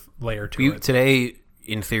another layer to it. Today,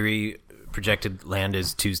 in theory, projected land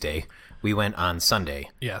is Tuesday. We went on Sunday.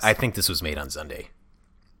 Yes. I think this was made on Sunday.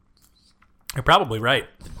 You're probably right.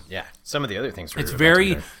 Yeah. Some of the other things were It's about to very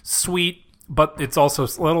be done. sweet, but it's also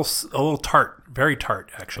a little tart, very tart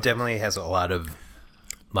actually. Definitely has a lot of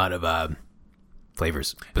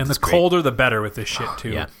flavors. But And the it's great. colder the better with this shit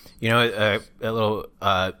too. Yeah. You know, a little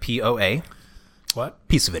POA, What?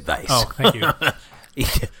 piece of advice. Oh, thank you.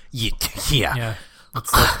 Yeah. Yeah.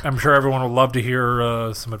 It's like, I'm sure everyone would love to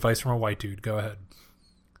hear some advice from a white dude. Go ahead.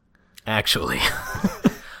 Actually.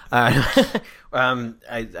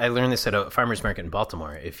 I learned this at a farmer's market in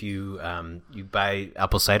Baltimore. If you buy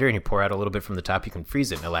apple cider and you pour out a little bit from the top, you can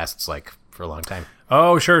freeze it and it lasts like for a long time.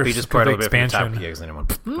 Oh, sure. But you just pour out a little bit from the expansion. top. Yeah, 'cause then it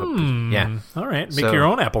won't, yeah. All right. Make So- your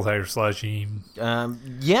own apple cider slushy.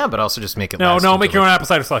 Yeah, but also just make it No, last make until your own it- apple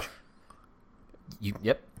cider slush.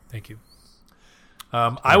 Yep. Thank you.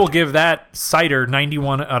 I will give that cider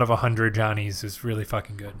 91 out of 100 Johnnies. Is really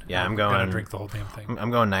fucking good. Yeah, I'm gonna going- drink the whole damn thing.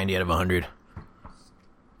 I'm going 90 out of 100.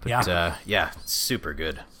 Yeah. Yeah, super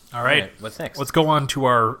good. All right. What's next? Let's go on to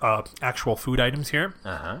our actual food items here.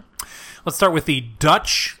 Uh-huh. Let's start with the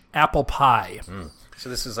Dutch apple pie. So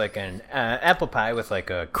this is like an apple pie with like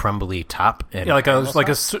a crumbly top. And Yeah, like a caramel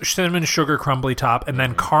sauce? cinnamon sugar crumbly top, and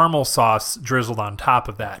then caramel sauce drizzled on top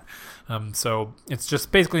of that. So it's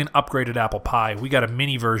just basically an upgraded apple pie. We got a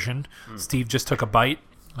mini version. Steve just took a bite.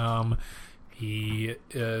 He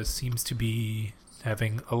seems to be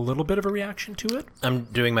having a little bit of a reaction to it. I'm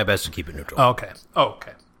doing my best to keep it neutral. Oh, okay.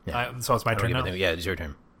 Yeah. So it's my turn now. Yeah, it's your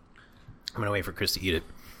turn. I'm gonna wait for Chris to eat it,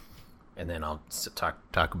 and then I'll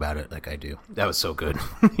talk about it like I do. That was so good.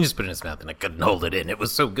 He just put it in his mouth, and I couldn't hold it in. It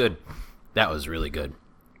was so good. That was really good.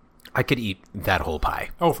 I could eat that whole pie.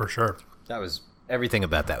 Oh, for sure. That was everything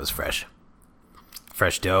about that was fresh.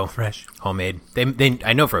 Fresh dough, Fresh. homemade. They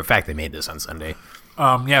I know for a fact they made this on Sunday.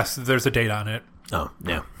 Yes, there's a date on it. Oh,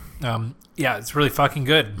 yeah. Yeah, it's really fucking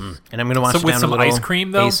good. And I'm going to wash it with down some a little ice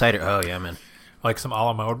cream, though? cider. Oh, yeah, man. Like some a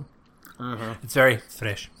la mode. It's very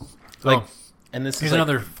fresh. Like, and this Here's is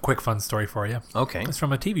another quick fun story for you. Okay. It's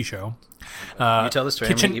from a TV show. You tell the story.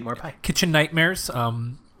 I'm going to eat more pie. Kitchen Nightmares.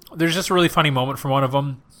 There's just a really funny moment from one of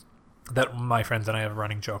them that my friends and I have a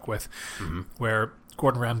running joke with, where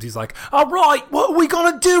Gordon Ramsay's like, all right, what are we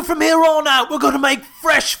going to do from here on out? We're going to make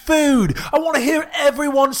fresh food. I want to hear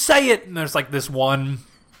everyone say it. And there's like this one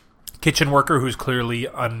kitchen worker who's clearly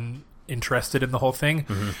uninterested in the whole thing.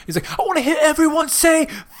 He's like, I want to hear everyone say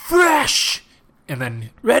fresh. And then,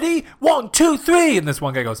 ready? 1, 2, 3. And this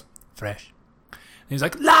one guy goes, fresh. And he's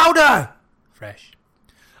like, louder. Fresh.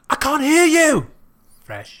 I can't hear you.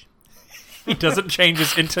 Fresh. He doesn't change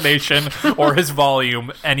his intonation or his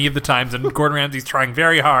volume any of the times. And Gordon Ramsay's trying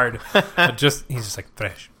very hard. But he's just like,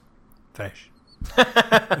 fresh. Fresh.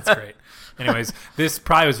 It's great. Anyways, this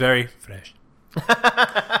pie was very fresh.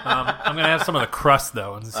 I'm going to have some of the crust,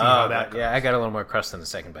 though, and see how that goes. Yeah, I got a little more crust in the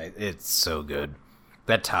second bite. It's so good.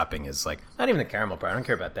 That topping is like, not even the caramel part. I don't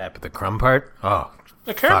care about that, but the crumb part. Oh,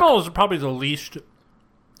 the caramel is probably the least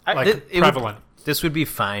prevalent. This would be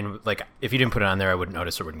fine. Like, if you didn't put it on there, I wouldn't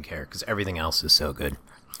notice or wouldn't care because everything else is so good.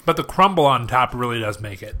 But the crumble on top really does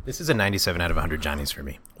make it. This is a 97 out of 100 Johnny's for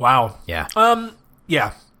me. Wow. Yeah.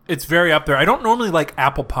 Yeah. It's very up there. I don't normally like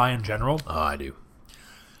apple pie in general. Oh, I do.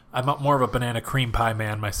 I'm more of a banana cream pie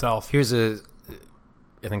man myself.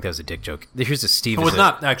 I think that was a dick joke. Here's a Steve. I was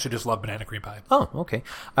not. I actually just love banana cream pie. Oh, okay.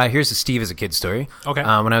 Here's a Steve as a kid story. Okay.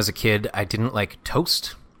 When I was a kid, I didn't like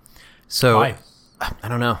toast. So why? I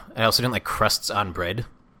don't know. I also didn't like crusts on bread.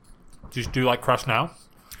 Do you like crust now?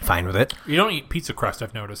 Fine with it. You don't eat pizza crust,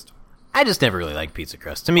 I've noticed. I just never really liked pizza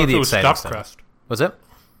crust. To me, What if the it was exciting stuffed stuff. crust? What's that?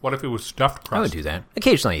 What if it was stuffed crust? I would do that.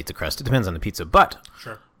 Occasionally I eat the crust. It depends on the pizza. But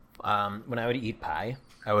Sure. when I would eat pie,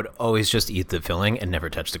 I would always just eat the filling and never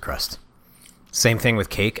touch the crust. Same thing with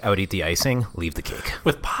cake. I would eat the icing, leave the cake.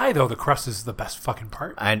 With pie, though, the crust is the best fucking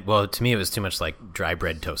part. Well, to me, it was too much like dry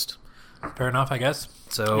bread toast. Fair enough, I guess.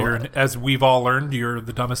 So, as we've all learned, you're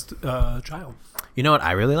the dumbest child. You know what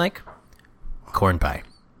I really like? Corn pie.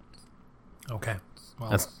 Okay.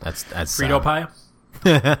 Well, That's Frito pie?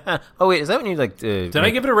 Oh, wait, is that when you like? Did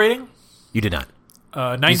I give it a rating? You did not.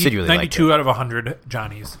 92 out of 100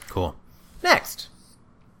 Johnnies. Cool. Next.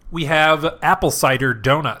 We have apple cider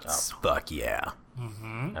donuts. Oh, fuck yeah.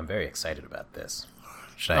 I'm very excited about this.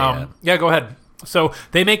 Should I? Yeah, go ahead. So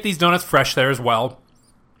they make these donuts fresh there as well.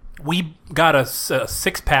 We got a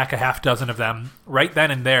 6-pack, a half dozen of them right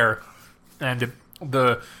then and there. And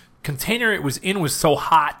the container it was in was so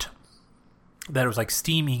hot that it was like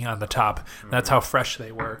steaming on the top. That's how fresh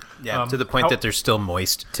they were. Yeah, to the point that they're still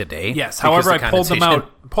moist today. Yes. However, I pulled them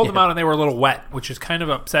out, and they were a little wet, which is kind of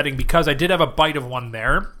upsetting because I did have a bite of one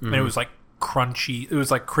there, and it was like crunchy. It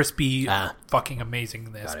was like crispy, fucking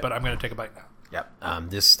amazingness. But I'm going to take a bite now. Yep.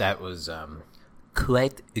 That was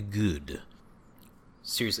quite good.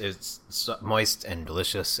 Seriously, it's so moist and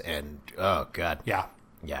delicious, and oh god. Yeah.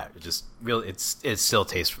 Yeah, it just really, it still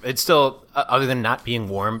tastes. It's still, other than not being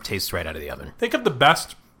warm, tastes right out of the oven. Think of the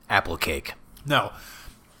best apple cake. No,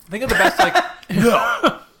 think of the best like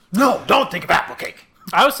no, don't think of apple cake.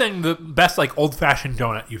 I was saying the best like old fashioned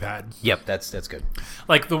donut you've had. Yep, that's good.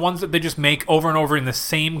 Like the ones that they just make over and over in the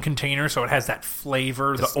same container, so it has that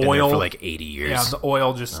flavor. That's the oil for like 80 years. Yeah, the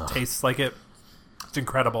oil just tastes like it. It's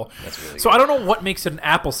incredible. That's really so good. I don't know what makes it an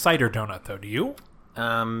apple cider donut, though. Do you?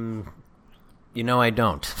 You know, I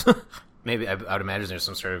don't. Maybe I would imagine there's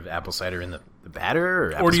some sort of apple cider in the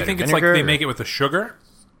batter, or do you think it's like they make it with the sugar?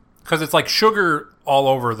 Because it's like sugar all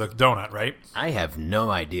over the donut, right? I have no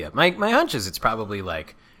idea. My hunch is it's probably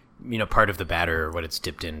like, part of the batter or what it's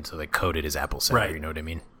dipped in to like coat it as apple cider. Right. You know what I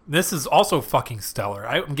mean? This is also fucking stellar.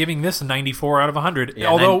 I'm giving this a 94 out of 100. Yeah,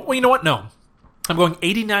 Although, well, you know what? No. I'm going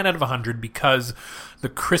 89 out of 100 because the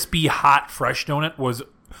crispy, hot, fresh donut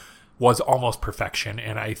was almost perfection,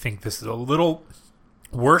 and I think this is a little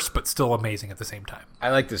worse, but still amazing at the same time. I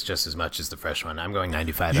like this just as much as the fresh one. I'm going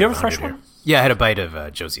 95 Did you out of have a 100 fresh here. one? Yeah, I had a bite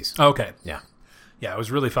of Josie's. Okay. Yeah. Yeah, it was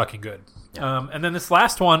really fucking good. Yeah. And then this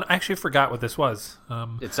last one, I actually forgot what this was.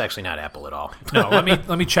 It's actually not apple at all. No,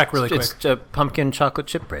 let me check really quick. It's pumpkin chocolate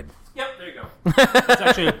chip bread. Yep, there you go. It's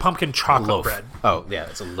actually a pumpkin chocolate Loaf. bread. Oh, yeah,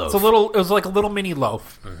 it's a loaf. It was like a little mini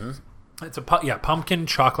loaf. Mm-hmm. It's pumpkin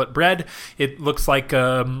chocolate bread. It looks like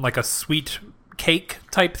a sweet cake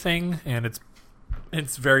type thing, and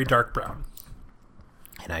it's very dark brown.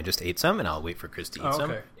 And I just ate some, and I'll wait for Chris to eat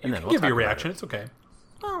some. Okay. And then we'll give talk you a about reaction. it. It's okay.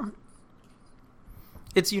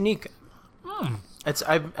 It's unique. It's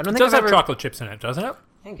I don't think It does I've have ever... chocolate chips in it, doesn't it?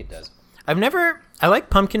 I think it does. I like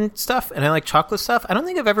pumpkin stuff and I like chocolate stuff. I don't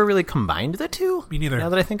think I've ever really combined the two. Me neither. Now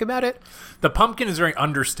that I think about it. The pumpkin is very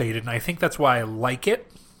understated, and I think that's why I like it.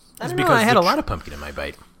 I don't know. I had a lot of pumpkin in my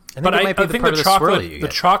bite. I think But it might be I think the chocolate. the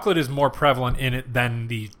chocolate is more prevalent in it than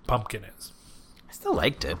the pumpkin is. I still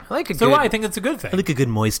liked it. I like a So good. I think it's a good thing. I like a good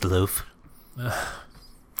moist loaf.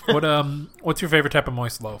 What's your favorite type of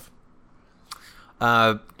moist loaf?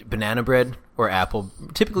 Banana bread or apple.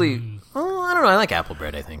 Typically, I don't know. I like apple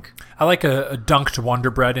bread. I think. I like a dunked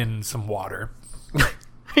Wonder Bread in some water.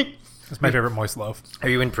 That's my favorite moist loaf. Are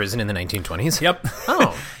you in prison in the 1920s? Yep.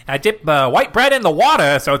 Oh, I dip white bread in the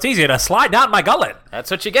water so it's easier to slide down my gullet.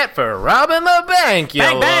 that's what you get for robbing the bank. You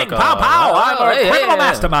Bang, bang, loco. pow, pow. I'm a hey, criminal hey,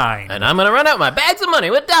 mastermind. and I'm gonna run out my bags of money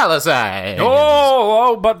with dollar signs.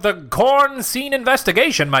 Oh, but the Chorn scene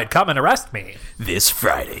investigation might come and arrest me. This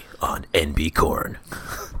Friday on NB Chorn.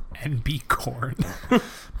 NB Chorn.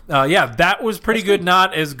 Yeah, that was pretty good.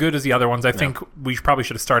 Not as good as the other ones. I think we probably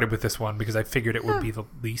should have started with this one because I figured it would be the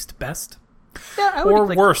least best. Yeah, I would Or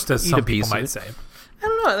like, worst, as eat some a piece people of might it. say. I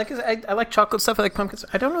don't know. I like chocolate stuff. I like pumpkins.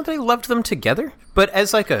 I don't know that I loved them together, but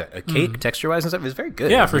as like a cake, texture-wise and stuff, it was very good.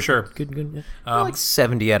 Yeah, for sure. Good. Yeah. Like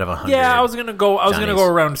 70 out of 100. Yeah, I was gonna go Johnny's.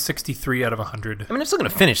 around 63 out of 100. I mean, I'm still gonna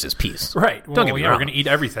finish this piece. Right. Don't get me wrong. We're gonna eat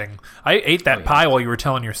everything. I ate that pie while you were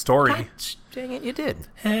telling your story. Dang it, you did.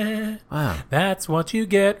 Eh, Wow. That's what you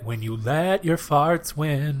get when you let your farts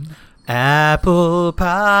win. Apple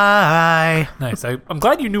pie. Nice. I'm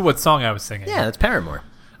glad you knew what song I was singing. Yeah, that's Paramore.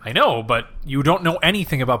 I know, but you don't know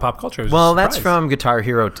anything about pop culture. I was Well, that's surprised. from Guitar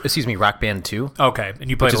Hero. Rock Band 2. Okay, and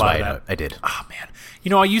you played Which a is lot why of that. I did. Oh man,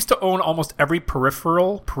 I used to own almost every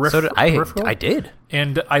peripheral. So did I. Peripheral, I did.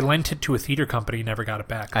 and I lent it to a theater company. Never got it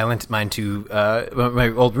back. I lent mine to my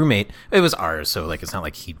old roommate. It was ours, so like it's not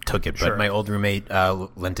like he took it. Sure. But my old roommate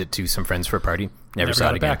lent it to some friends for a party. Never saw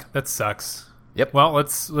got it again. back. That sucks. Yep. Well,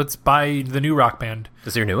 let's buy the new Rock Band.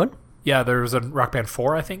 Is there a new one? Yeah, there's a Rock Band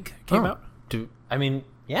 4, I think, came out.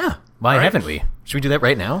 Yeah. Why Right. haven't we? Should we do that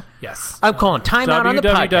right now? Yes. I'm calling timeout on the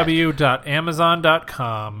podcast.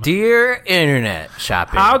 www.amazon.com. Dear Internet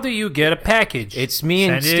Shopping. How do you get a package? It's me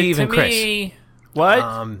and Send Steve it to and Chris. me. What?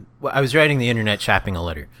 Well, I was writing the Internet Shopping a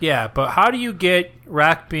letter. Yeah, but how do you get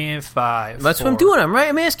Rock Band 5? That's what I'm doing.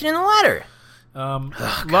 I'm asking in the letter. Love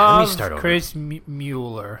let me start over. Chris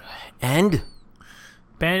Mueller. And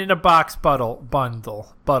Band in a Box bundle.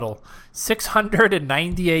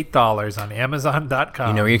 $698 on Amazon.com.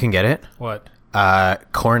 you know where you can get it? What?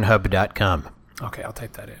 Cornhub.com. Okay, I'll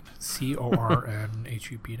type that in.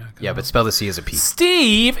 CORNHUB.com. Yeah, but spell the C as a P.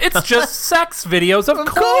 Steve, it's just sex videos of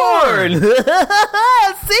corn.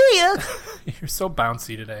 See ya. You're so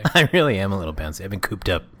bouncy today. I really am a little bouncy. I've been cooped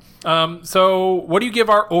up. So what do you give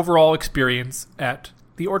our overall experience at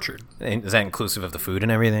the Orchard? And is that inclusive of the food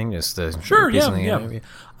and everything? Just the Sure, yeah, basically, yeah. It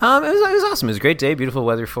was awesome. It was a great day. Beautiful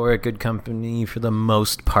weather for it. Good company for the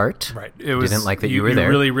most part. Right. It was. Didn't like that you were there.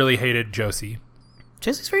 Really, really hated Josie.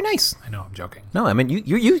 Jesse's very nice. I know. I'm joking. No, I mean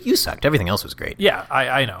you sucked. Everything else was great. Yeah,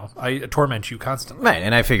 I know. I torment you constantly. Right,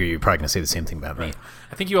 and I figure you're probably gonna say the same thing about me.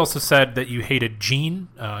 I think you also said that you hated Gene,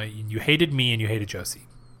 you hated me, and you hated Josie.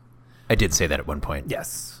 I did say that at one point.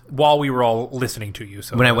 Yes, while we were all listening to you.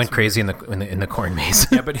 So When I went crazy in the corn maze.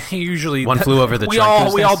 Yeah, but usually One flew over the we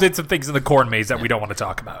trunca's all nest. did some things in the corn maze that we don't want to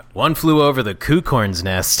talk about. One flew over the cucorn's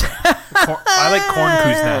nest. I like corn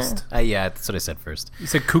coo's nest. Yeah, that's what I said first. You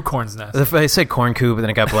said cucorn's nest. I said corn coo, but then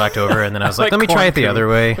it got blacked over, and then I was like, let me corn try it the coo. other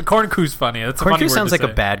way. But corn coo's funny. That's a Corn funny coo word sounds to like a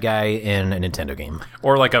say. bad guy in a Nintendo game.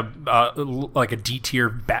 Or like a D-tier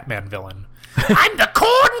Batman villain. I'm the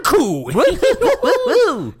corn coo.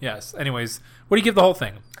 Yes. Anyways, what do you give the whole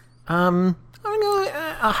thing? I'm gonna go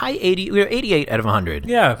a high 80. We were 88 out of 100.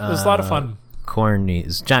 Yeah, it was a lot of fun.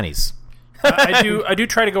 Corny's Johnny's. I do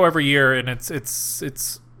try to go every year, and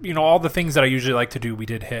it's all the things that I usually like to do. We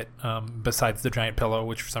did hit besides the giant pillow,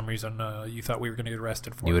 which for some reason you thought we were going to get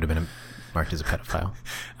arrested for. You would have been marked as a pedophile.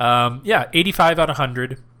 85 out of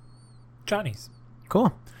 100. Johnny's.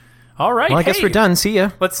 Cool. All right. Well, I guess we're done. See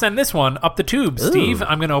ya. Let's send this one up the tube, Steve.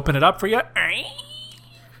 I'm going to open it up for you.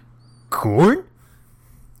 Corn?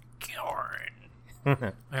 All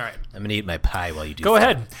right. I'm gonna eat my pie while you do. Go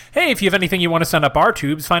ahead. Hey, if you have anything you want to send up our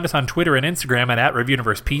tubes, find us on Twitter and Instagram at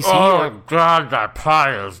ReviewUniversePC. Oh, God, that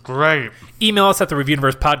pie is great. Email us at the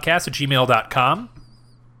ReviewUniversePodcast at gmail.com.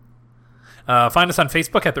 Find us on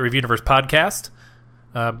Facebook at the Review Universe Podcast.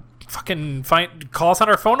 Call us on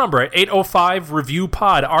our phone number at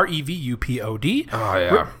 805-REVIEW-POD, REVUPOD. Oh,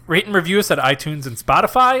 yeah. Rate and review us at iTunes and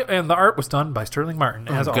Spotify, and the art was done by Sterling Martin,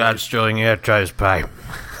 as God, always. Sterling, yeah, try his pie.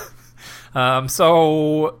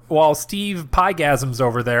 So while Steve Piegasms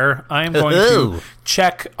over there, I'm going to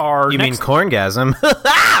check our You mean corngasm?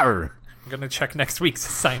 I'm going to check next week's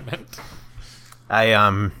assignment.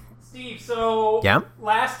 Steve, so Yeah?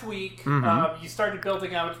 last week you started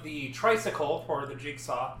building out the tricycle for the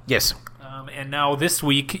jigsaw. Yes. And now this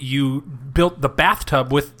week you built the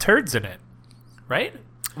bathtub with turds in it, right?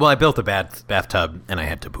 Well, I built a bathtub, and I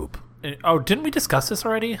had to poop. Oh, didn't we discuss this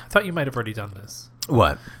already? I thought you might have already done this.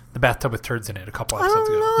 What? The bathtub with turds in it a couple episodes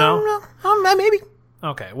ago. No? Maybe.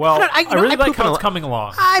 Okay, well, I really like how it's coming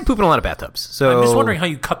along. I poop in a lot of bathtubs, so... I'm just wondering how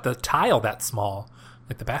you cut the tile that small,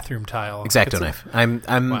 like the bathroom tile. X-Acto knife.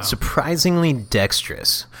 I'm surprisingly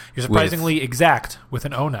dexterous. You're surprisingly exact with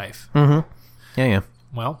an O knife. Mm-hmm. Yeah.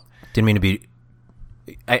 Well... Didn't mean to be...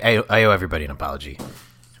 I owe everybody an apology.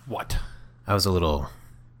 What? I was a little...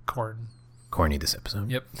 Corny this episode.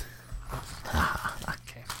 Yep.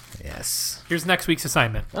 Okay. Yes. Here's next week's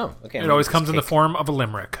assignment. Oh, okay. It always comes in the form of a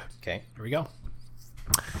limerick. Okay. Here we go.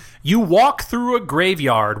 You walk through a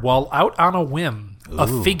graveyard while out on a whim.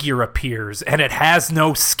 A figure appears and it has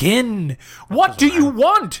no skin. What do you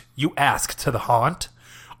want? You ask to the haunt.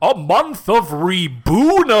 A month of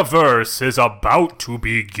Rebooniverse is about to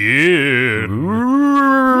begin.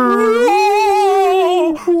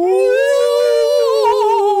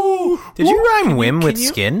 Did you rhyme whim with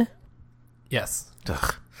skin? Yes.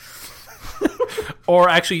 Ugh. Or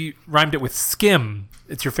actually, you rhymed it with skim.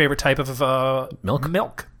 It's your favorite type of milk?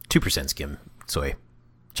 Milk. 2% skim soy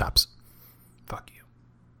chops.